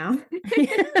right now.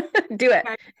 Do it.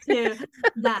 To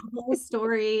that whole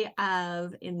story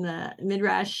of in the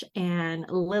Midrash and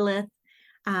Lilith.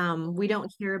 We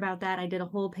don't hear about that. I did a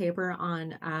whole paper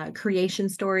on creation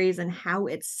stories and how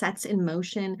it sets in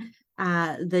motion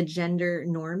the gender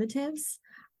normatives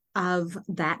of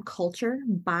that culture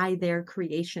by their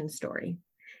creation story.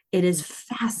 It is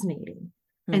fascinating.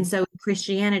 And so in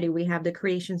Christianity, we have the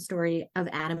creation story of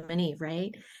Adam and Eve,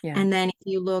 right? Yeah. And then if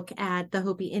you look at the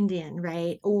Hopi Indian,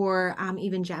 right? Or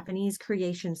even Japanese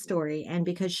creation story. And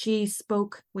because she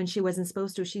spoke when she wasn't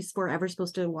supposed to, she's forever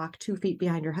supposed to walk 2 feet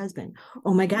behind her husband.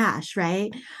 Oh my gosh,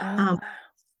 right? Oh,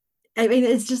 I mean,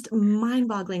 it's just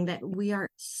mind-boggling that we are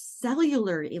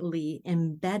cellularly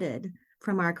embedded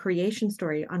from our creation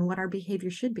story on what our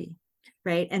behavior should be,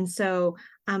 right? And so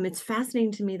it's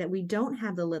fascinating to me that we don't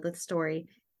have the Lilith story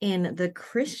in the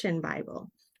Christian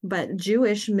Bible, but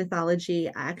Jewish mythology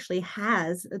actually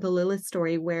has the Lilith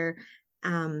story where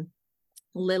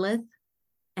Lilith,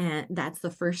 and that's the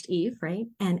first Eve, right?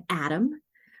 And Adam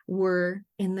were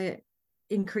in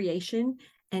creation,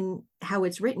 and how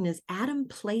it's written is Adam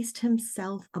placed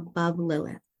himself above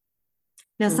Lilith.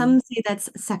 Now, some say that's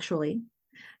sexually,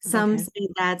 some okay. say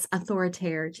that's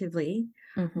authoritatively,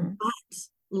 Mhm. but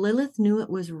Lilith knew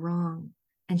it was wrong,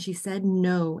 and she said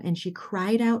no, and she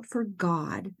cried out for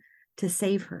God to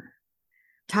save her.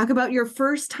 Talk about your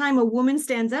first time a woman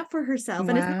stands up for herself,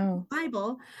 and it's not in Wow. the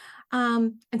Bible.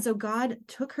 And so God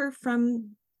took her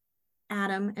from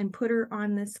Adam and put her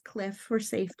on this cliff for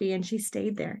safety, and she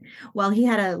stayed there while he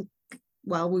had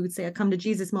we would say a come to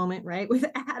Jesus moment, right, with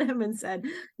Adam, and said,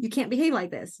 you can't behave like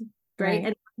this, right?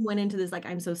 And went into this like,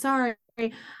 I'm so sorry,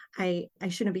 I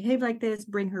shouldn't have behaved like this,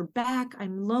 bring her back,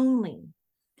 I'm lonely.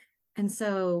 And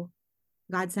so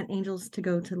God sent angels to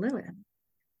go to Lilith,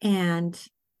 and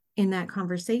in that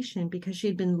conversation, because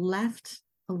she'd been left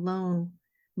alone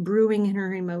brewing in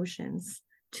her emotions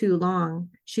too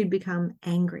long, she'd become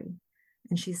angry.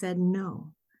 And she said,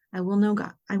 no, I will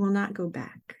not go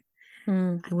back. I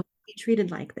will not be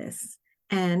treated like this.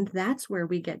 And that's where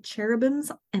we get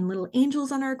cherubims and little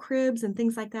angels on our cribs and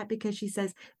things like that, because she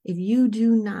says, if you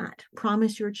do not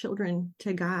promise your children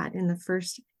to God in the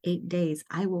first 8 days,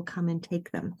 I will come and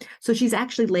take them. So she's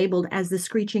actually labeled as the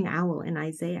screeching owl in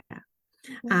Isaiah.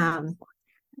 I'm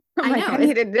like,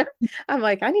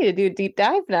 I need to do a deep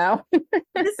dive now.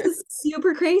 This is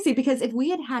super crazy, because if we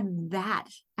had that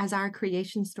as our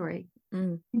creation story,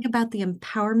 think about the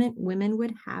empowerment women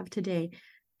would have today.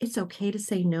 It's okay to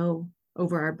say no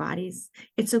over our bodies.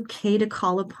 It's okay to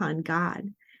call upon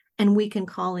God, and we can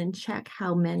call and check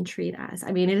how men treat us.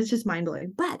 I mean, it is just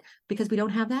mind-blowing. But because we don't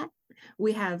have that,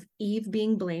 we have Eve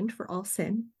being blamed for all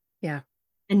sin. Yeah.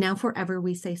 And now forever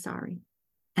we say sorry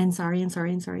and sorry and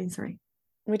sorry and sorry and sorry.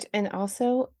 And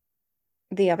also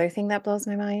the other thing that blows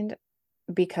my mind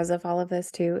because of all of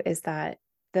this too is that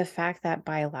the fact that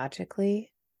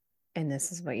biologically, and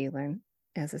this is what you learn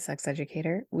as a sex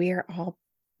educator,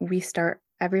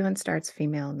 everyone starts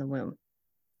female in the womb.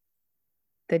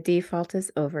 The default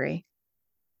is ovary.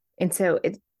 And so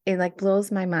it like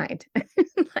blows my mind.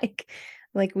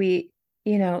 like we,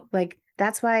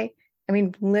 that's why, I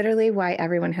mean, literally why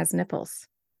everyone has nipples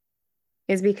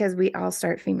is because we all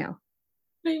start female.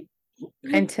 Right.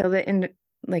 Until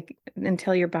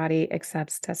your body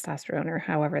accepts testosterone or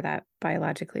however that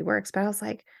biologically works. But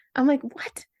I'm like,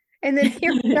 what? And then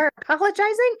here we are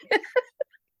apologizing.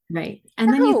 Right.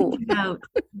 And then you think about,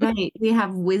 right, we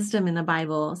have wisdom in the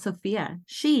Bible, Sophia,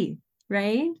 she,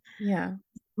 right? Yeah.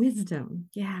 Wisdom.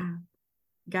 Yeah.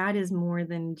 God is more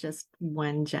than just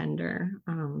one gender.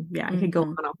 I could go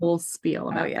on a whole spiel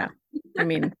about that. I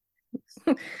mean,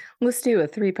 let's do a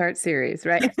 3-part series,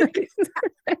 right?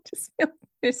 I just feel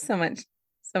there's so much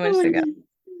to go.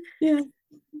 Yeah.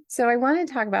 So I want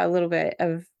to talk about a little bit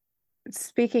of,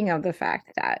 speaking of the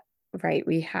fact that, right,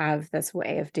 we have this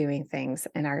way of doing things,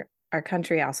 and our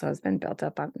country also has been built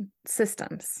up on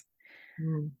systems.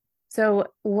 So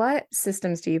what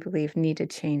systems do you believe need to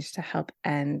change to help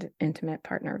end intimate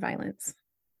partner violence?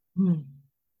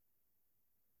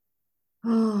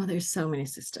 Oh, there's so many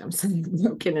systems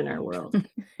broken in our world.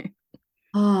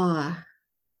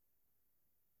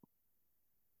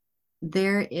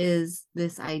 There is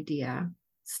this idea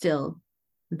still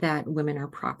that women are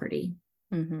property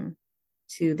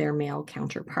to their male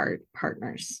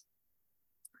partners.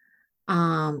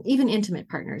 even intimate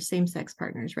partners, same-sex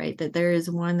partners, right? That there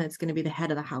is one that's going to be the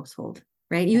head of the household,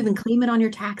 right? You even claim it on your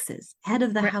taxes, head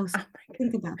of the house. Oh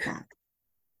Think about that.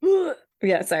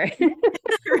 Yeah, sorry.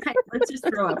 Right. Let's just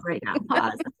throw up right now.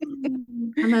 Pause.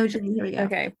 Emoji. Here we go.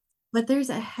 Okay. But there's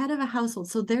a head of a household.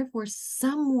 So therefore,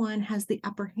 someone has the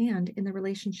upper hand in the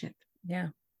relationship. Yeah.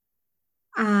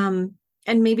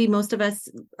 And maybe most of us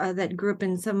that grew up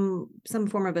in some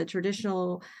form of a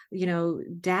traditional,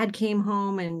 dad came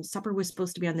home and supper was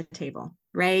supposed to be on the table,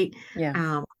 right?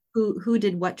 Yeah. Who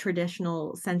did what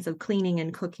traditional sense of cleaning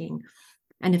and cooking,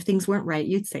 and if things weren't right,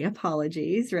 you'd say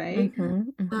apologies, right?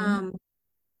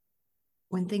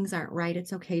 When things aren't right,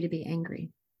 it's okay to be angry.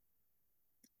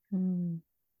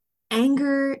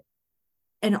 Anger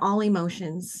and all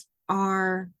emotions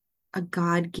are a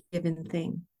God-given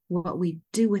thing. What we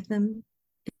do with them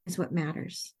is what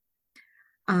matters.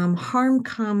 Harm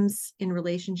comes in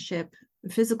relationship,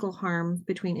 physical harm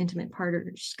between intimate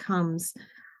partners comes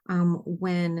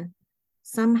when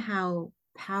somehow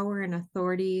power and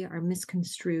authority are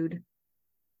misconstrued,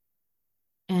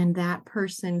 and that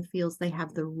person feels they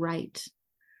have the right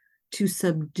to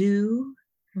subdue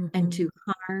and to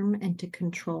harm and to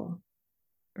control.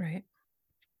 Right.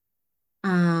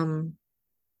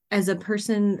 As a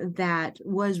person that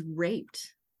was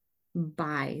raped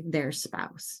by their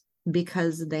spouse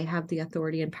because they have the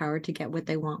authority and power to get what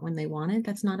they want when they want it,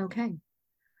 that's not okay.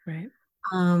 Right.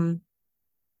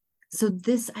 So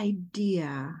this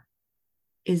idea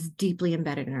is deeply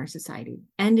embedded in our society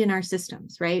and in our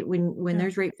systems, right? When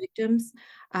there's rape victims,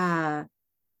 the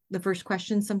first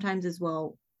question sometimes is,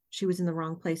 well, she was in the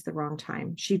wrong place, the wrong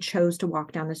time. She chose to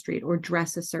walk down the street or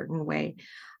dress a certain way.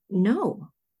 No,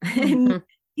 it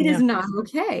is not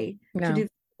okay to do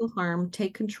physical harm,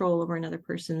 take control over another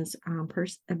person's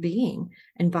being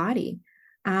and body.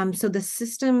 So the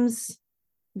systems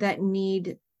that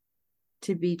need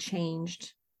to be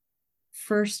changed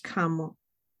first come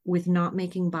with not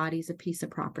making bodies a piece of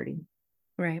property.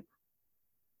 Right.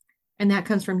 And that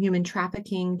comes from human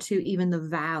trafficking to even the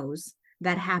vows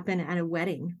that happen at a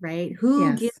wedding, right?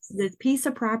 Who gives this piece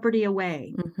of property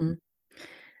away?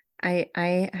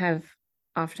 I have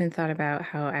often thought about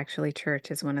how actually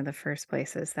church is one of the first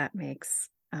places that makes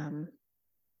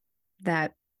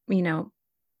that,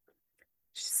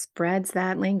 spreads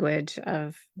that language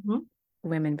of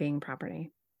women being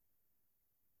property.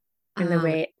 In the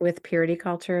way with purity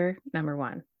culture, number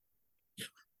one.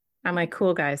 I'm like,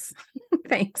 cool, guys.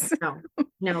 Thanks.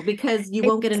 No, because you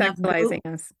won't get enough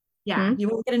goats. Yeah, you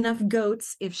won't get enough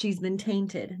goats if she's been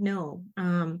tainted. No,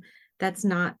 that's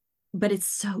not, but it's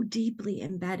so deeply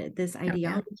embedded, this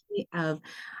ideology of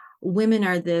women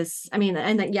are this,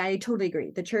 I totally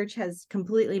agree. The church has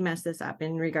completely messed this up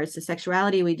in regards to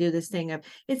sexuality. We do this thing of,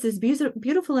 it's this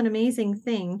beautiful and amazing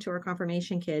thing to our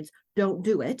confirmation kids. Don't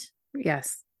do it.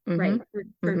 Yes. Right,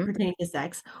 pertaining to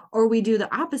sex. Or we do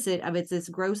the opposite of, it's this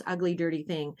gross, ugly, dirty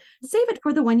thing. Save it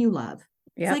for the one you love.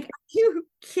 It's like, are you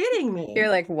kidding me? You're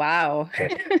like, wow.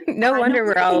 No wonder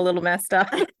we're all a little messed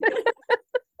up. And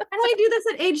I do this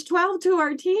at age 12 to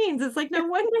our teens. It's like, no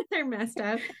wonder they're messed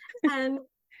up. And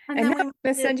then I'm going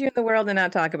to send you in the world and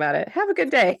not talk about it. Have a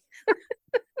good day.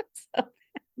 So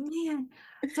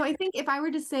I think if I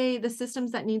were to say the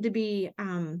systems that need to be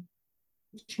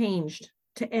changed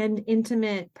to end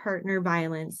intimate partner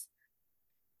violence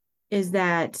is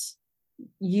that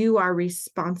you are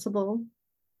responsible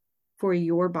for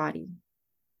your body,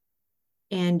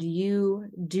 and you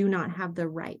do not have the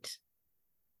right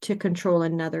to control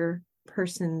another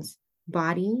person's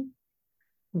body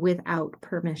without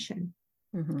permission.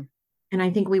 And I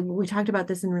think we talked about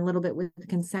this in a little bit with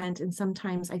consent, and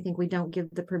sometimes I think we don't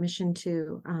give the permission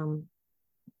to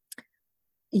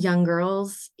young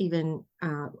girls, even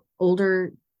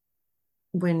older,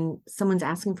 when someone's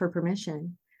asking for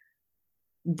permission,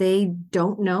 they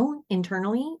don't know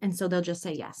internally, and so they'll just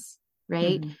say yes,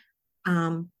 right?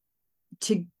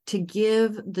 To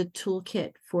give the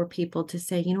toolkit for people to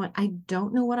say, you know what, I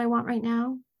don't know what I want right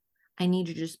now. I need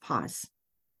you to just pause.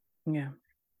 Yeah.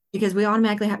 Because we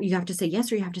automatically you have to say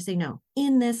yes or you have to say no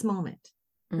in this moment.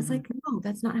 It's like, no,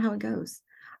 that's not how it goes.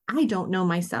 I don't know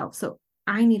myself, so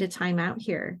I need a time out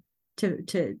here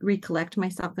to recollect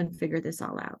myself and figure this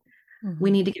all out.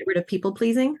 We need to get rid of people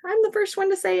pleasing. I'm the first one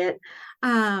to say it.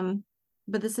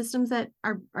 But the systems that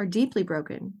are deeply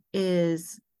broken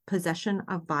is possession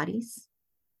of bodies,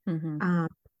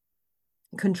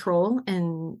 control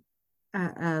and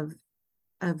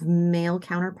of male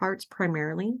counterparts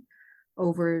primarily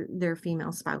over their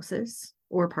female spouses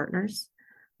or partners.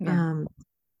 I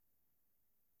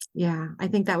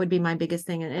think that would be my biggest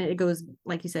thing. And it goes,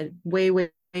 like you said, way,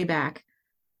 way, way back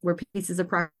we're pieces of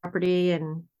property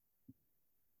and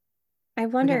I we got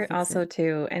to wonder fix it. also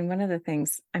too, and one of the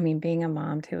things, I mean, being a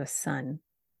mom to a son,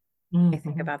 I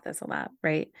think Mhm. about this a lot,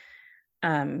 right?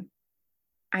 Um,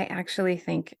 I actually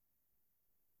think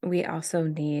we also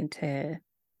need to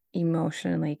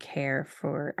emotionally care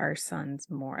for our sons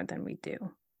more than we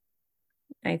do.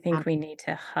 I think we need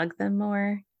to hug them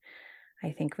more.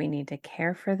 I think we need to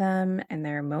care for them and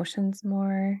their emotions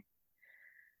more.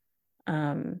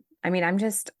 I mean,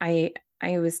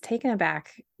 I was taken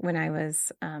aback when I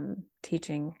was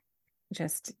teaching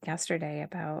just yesterday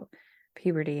about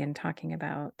puberty and talking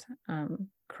about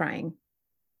crying,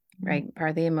 right?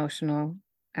 Part of the emotional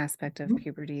aspect of Mhm.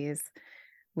 puberty is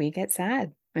we get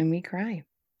sad and we cry.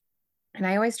 And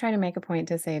I always try to make a point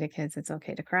to say to kids, it's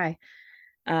okay to cry.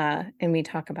 And we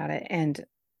talk about it. And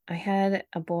I had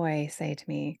a boy say to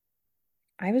me,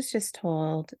 I was just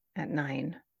told at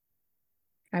 9,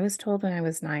 I was told when I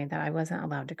was 9 that I wasn't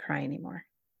allowed to cry anymore.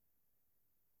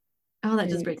 Oh, that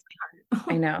just And breaks I my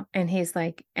heart. know. And he's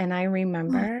like, and I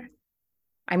remember,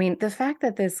 I mean, the fact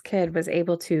that this kid was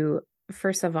able to,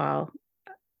 first of all,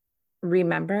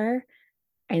 remember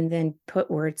and then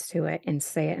put words to it and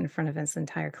say it in front of his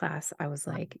entire class, I was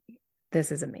like,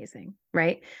 this is amazing.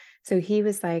 Right. So he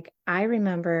was like, I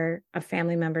remember a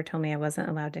family member told me I wasn't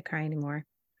allowed to cry anymore.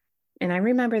 And I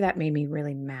remember that made me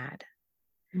really mad.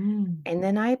 Mm. And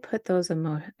then I put those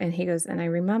and he goes, and I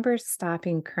remember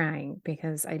stopping crying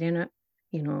because I didn't,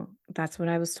 that's what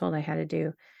I was told I had to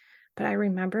do. But I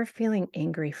remember feeling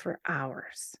angry for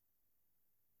hours,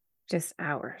 just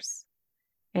hours.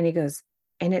 And he goes,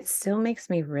 and it still makes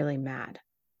me really mad.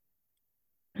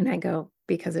 And I go,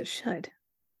 because it should.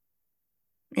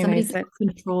 And I Somebody took said,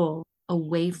 control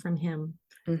away from him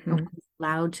and mm-hmm, what he's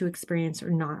allowed to experience or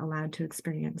not allowed to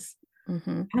experience.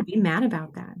 mm-hmm. I'd be mad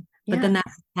about that. But Yeah. then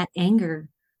that anger,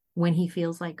 when he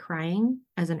feels like crying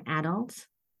as an adult,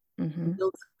 Mm-hmm.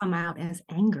 will come out as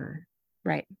anger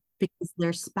Right. because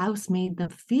their spouse made them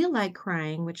feel like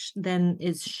crying, which then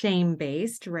is shame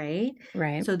based, right?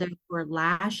 Right. So therefore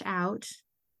lash out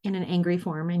in an angry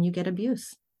form and you get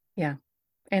abuse. Yeah.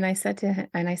 And I said to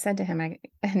him,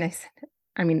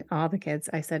 I mean, all the kids,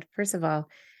 I said, first of all,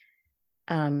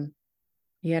 um,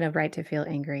 you had a right to feel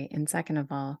angry. And second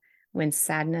of all, when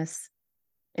sadness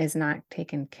is not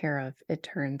taken care of, it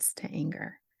turns to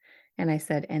anger. And I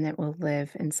said, and it will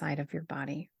live inside of your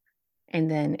body. And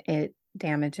then it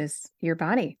damages your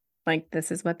body. Like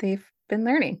this is what they've been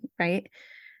learning, right?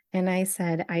 And I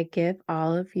said, I give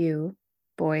all of you,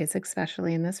 boys,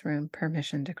 especially in this room,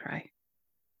 permission to cry.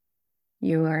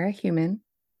 You are a human.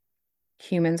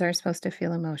 Humans are supposed to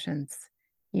feel emotions.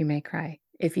 You may cry.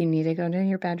 If you need to go to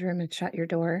your bedroom and shut your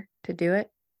door to do it,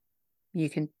 you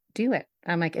can do it.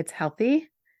 I'm like, it's healthy.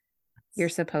 You're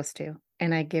supposed to.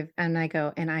 And I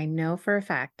go, and I know for a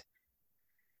fact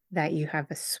that you have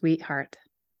a sweetheart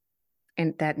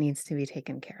and that needs to be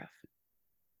taken care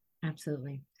of.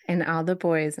 Absolutely. And all the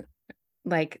boys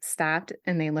like stopped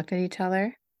and they looked at each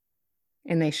other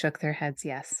and they shook their heads,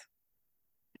 yes.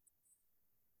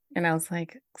 And I was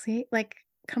like, see, like,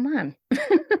 come on.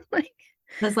 Like,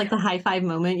 That's like the high five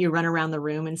moment. You run around the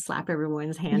room and slap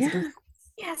everyone's hands and go, yeah.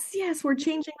 yes, yes, we're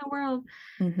changing the world.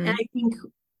 And Mm-hmm. I think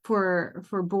for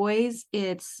boys,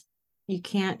 it's you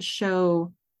can't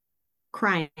show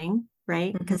crying,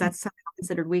 right? Because Mm-hmm. that's somehow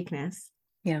considered weakness.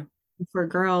 Yeah, For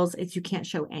girls, it's you can't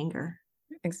show anger.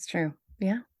 it's true.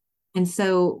 Yeah. And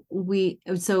so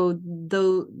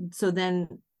then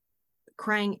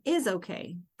crying is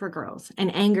okay for girls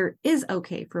and anger is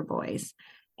okay for boys.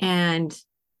 And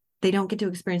they don't get to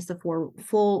experience the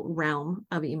full realm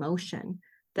of emotion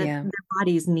that Yeah. their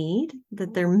bodies need,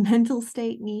 that their mental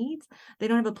state needs. They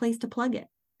don't have a place to plug it,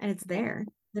 and it's there.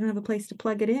 They don't have a place to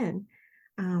plug it in.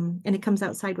 And it comes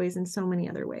out sideways in so many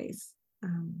other ways.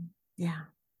 Yeah.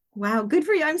 Wow, good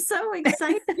for you. I'm so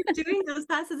excited you're doing those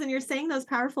classes and you're saying those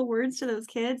powerful words to those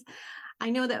kids. I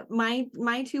know that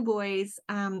my two boys,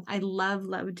 I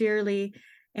love dearly,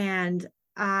 and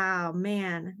oh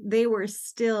man, they were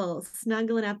still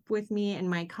snuggling up with me. And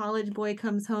my college boy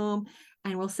comes home,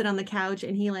 and we'll sit on the couch,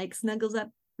 and he like snuggles up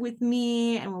with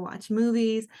me, and we'll watch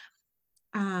movies.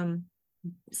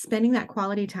 Spending that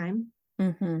quality time,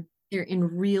 Mm-hmm. they're in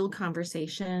real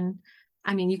conversation.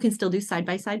 I mean, you can still do side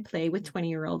by side play with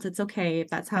 20-year-olds. It's okay if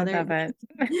that's how I they're. love it.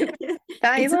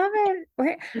 I It's love it.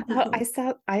 Where oh,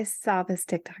 okay. I saw this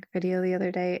TikTok video the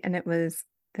other day and it was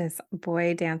this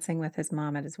boy dancing with his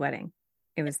mom at his wedding.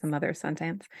 It was the mother-son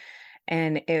dance.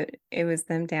 And it was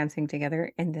them dancing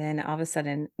together. And then all of a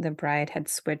sudden the bride had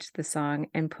switched the song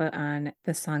and put on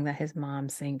the song that his mom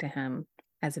sang to him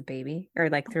as a baby or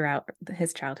like throughout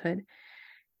his childhood.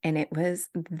 And it was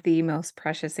the most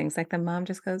precious things. Like the mom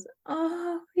just goes,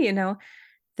 oh,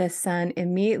 the son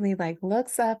immediately like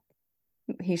looks up.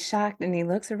 He's shocked and he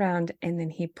looks around and then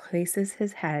he places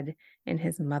his head in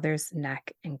his mother's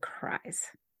neck and cries.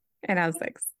 And I was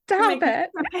like, You're stop making me it.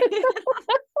 cry.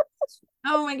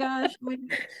 Oh my gosh. Oh my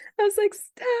gosh. I was like,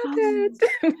 stop Um,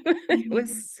 it. It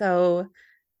was so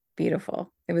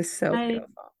beautiful. It was so I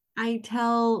beautiful. I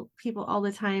tell people all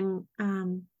the time,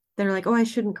 they're like, oh, I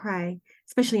shouldn't cry,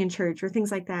 especially in church or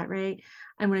things like that, right?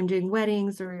 And when I'm doing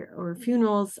weddings or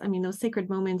funerals, I mean, those sacred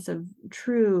moments of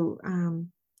true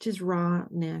just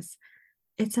rawness,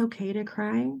 it's okay to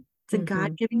cry. It's a Hmm.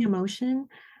 God-giving emotion,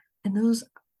 and those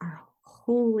are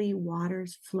holy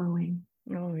waters flowing.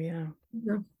 Oh, yeah.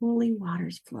 They're holy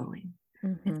waters flowing.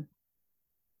 Hmm.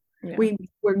 Yeah.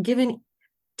 We're given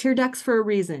tear ducts for a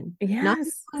reason, not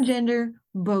Yes. one gender,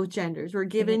 both genders. We're Yeah.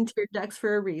 given tear ducts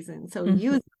for a reason. So Mhm.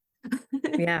 use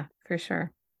Yeah, for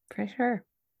sure. For sure.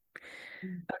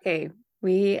 Mm. Okay.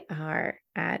 We are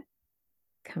at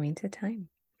coming to time.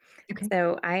 Okay.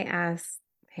 So I asked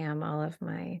Pam, all of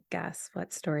my guests,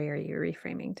 what story are you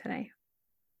reframing today?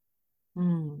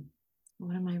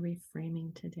 What am I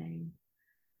reframing today?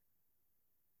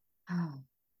 Oh,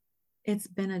 it's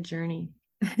been a journey.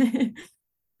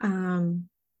 um,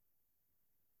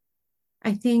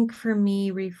 I think for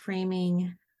me,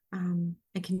 reframing,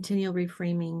 a continual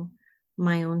reframing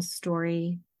my own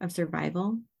story of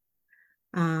survival.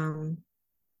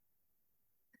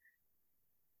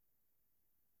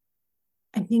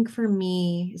 I think for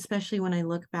me, especially when I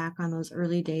look back on those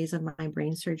early days of my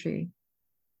brain surgery,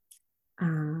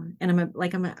 and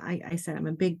I said, I'm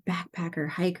a big backpacker,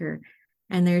 hiker,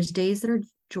 and there's days that are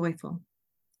joyful,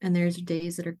 and there's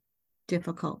days that are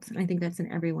difficult. And I think that's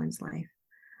in everyone's life.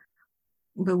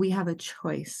 But we have a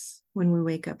choice when we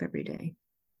wake up every day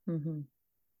Hmm.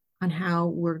 on how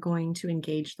we're going to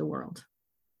engage the world.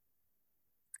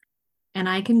 And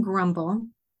I can grumble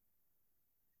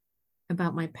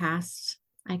about my past.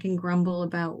 I can grumble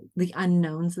about the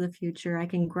unknowns of the future. I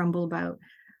can grumble about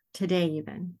today,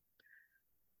 even.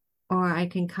 Or I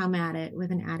can come at it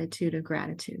with an attitude of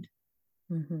gratitude.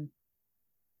 Hmm.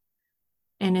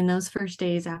 And in those first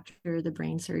days after the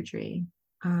brain surgery,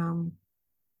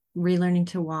 relearning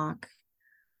to walk,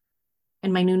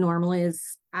 and my new normal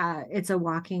is it's a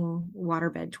walking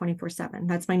waterbed 24/7.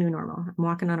 That's my new normal. I'm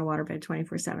walking on a waterbed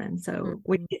 24/7. So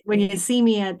when you see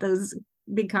me at those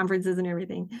big conferences and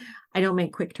everything, I don't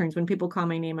make quick turns. When people call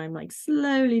my name, I'm like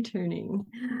slowly turning.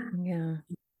 Yeah.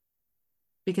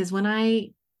 Because when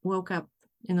I woke up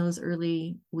in those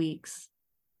early weeks,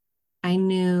 I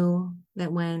knew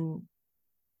that when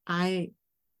I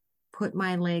put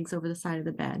my legs over the side of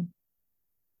the bed,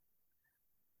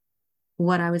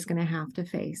 what I was going to have to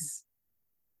face,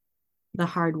 the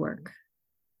hard work.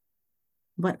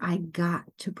 But I got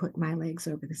to put my legs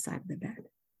over the side of the bed.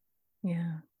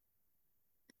 Yeah.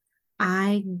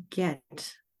 I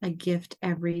get a gift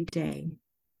every day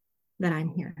that I'm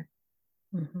here.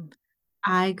 Hmm.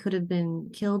 I could have been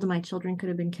killed. My children could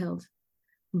have been killed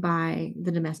by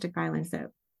the domestic violence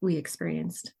that we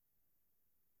experienced.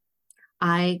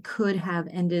 I could have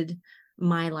ended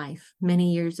my life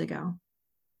many years ago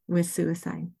with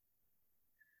suicide.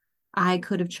 I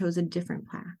could have chosen a different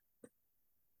path.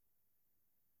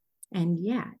 And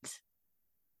yet,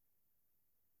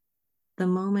 the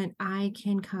moment I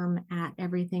can come at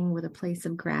everything with a place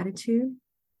of gratitude,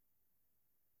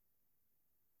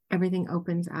 everything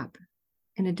opens up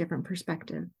in a different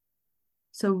perspective.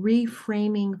 So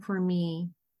reframing for me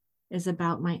is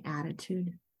about my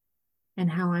attitude and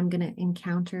how I'm going to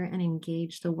encounter and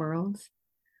engage the world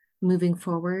moving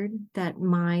forward, that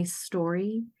my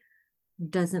story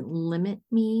doesn't limit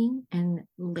me and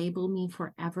label me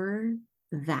forever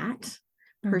that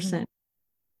person.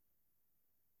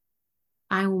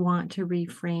 I want to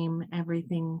reframe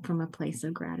everything from a place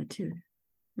of gratitude.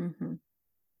 Hmm.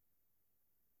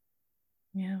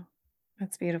 Yeah.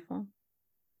 That's beautiful.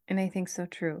 And I think so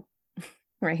true.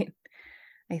 Right.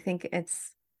 I think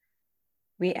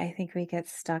I think we get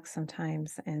stuck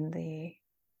sometimes in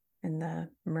the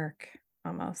murk,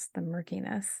 almost the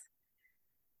murkiness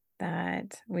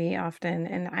that we often,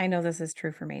 and I know this is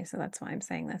true for me, so that's why I'm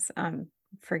saying this,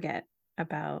 forget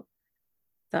about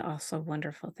the also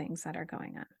wonderful things that are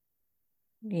going on,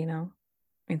 you know?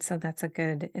 And so it's a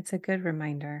good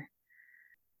reminder.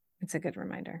 It's a good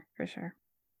reminder for sure.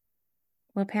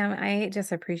 Well, Pam, I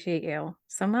just appreciate you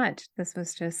so much.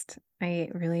 I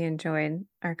really enjoyed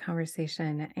our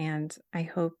conversation, and I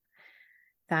hope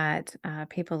that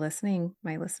people listening,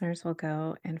 my listeners, will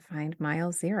go and find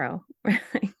Mile Zero.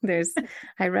 There's,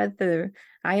 I read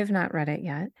I have not read it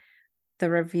yet. the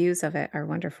reviews of it are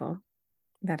wonderful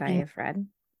that I Yeah. have read,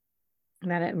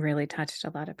 that it really touched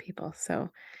a lot of people. So,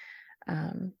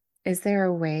 is there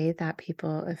a way that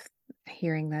people, if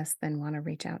hearing this, then want to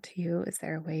reach out to you? Is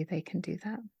there a way they can do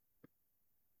that?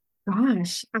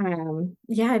 Gosh,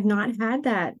 yeah, I've not had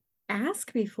that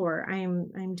ask before.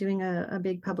 I'm doing a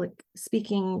big public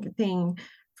speaking thing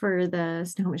for the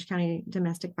Snohomish County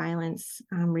Domestic Violence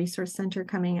Resource Center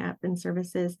coming up in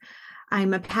services.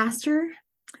 I'm a pastor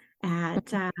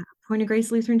at Point of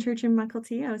Grace Lutheran Church in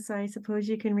Mukilteo, so I suppose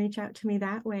you can reach out to me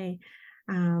that way.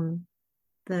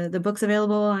 The book's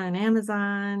available on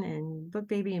Amazon and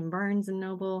BookBaby and Barnes and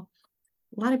Noble.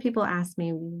 A lot of people ask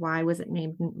me, why was it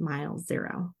named Mile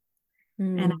Zero?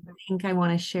 And I think I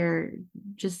want to share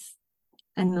just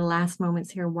in the last moments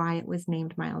here why it was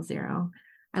named Mile Zero.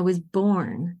 I was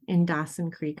born in Dawson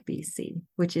Creek, BC,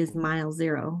 which is mile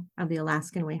zero of the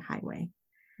Alaskan Way Highway.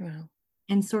 Wow.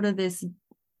 And sort of this,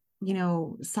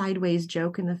 sideways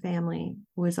joke in the family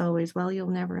was always, well, you'll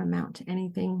never amount to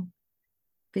anything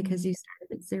because you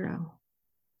started at zero.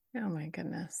 Oh my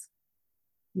goodness.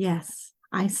 Yes,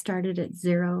 I started at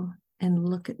zero, and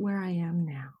look at where I am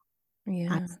now.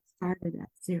 Yeah. I started at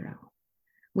zero.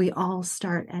 We all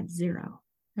start at zero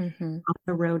on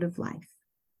the road of life.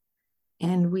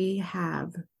 And we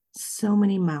have so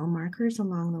many mile markers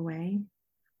along the way,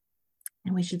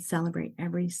 and we should celebrate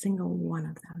every single one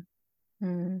of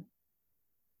them.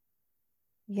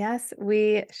 Yes,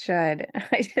 we should.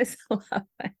 I just love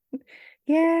it.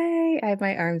 Yay! I have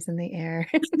my arms in the air.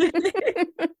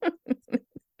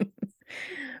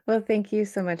 Well, thank you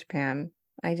so much, Pam.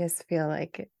 I just feel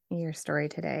like your story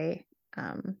today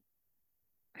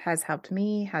has helped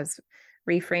me, has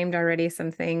reframed already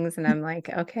some things. And I'm like,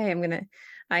 okay,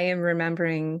 I am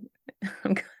remembering,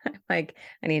 I'm like,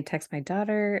 I need to text my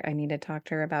daughter. I need to talk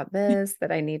to her about this,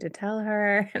 that I need to tell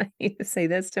her, and I need to say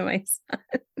this to my son.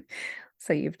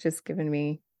 So you've just given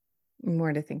me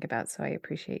more to think about. So I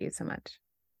appreciate you so much.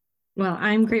 Well,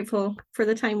 I'm grateful for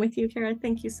the time with you, Kara.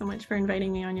 Thank you so much for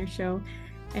inviting me on your show.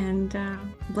 And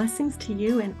blessings to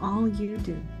you and all you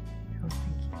do.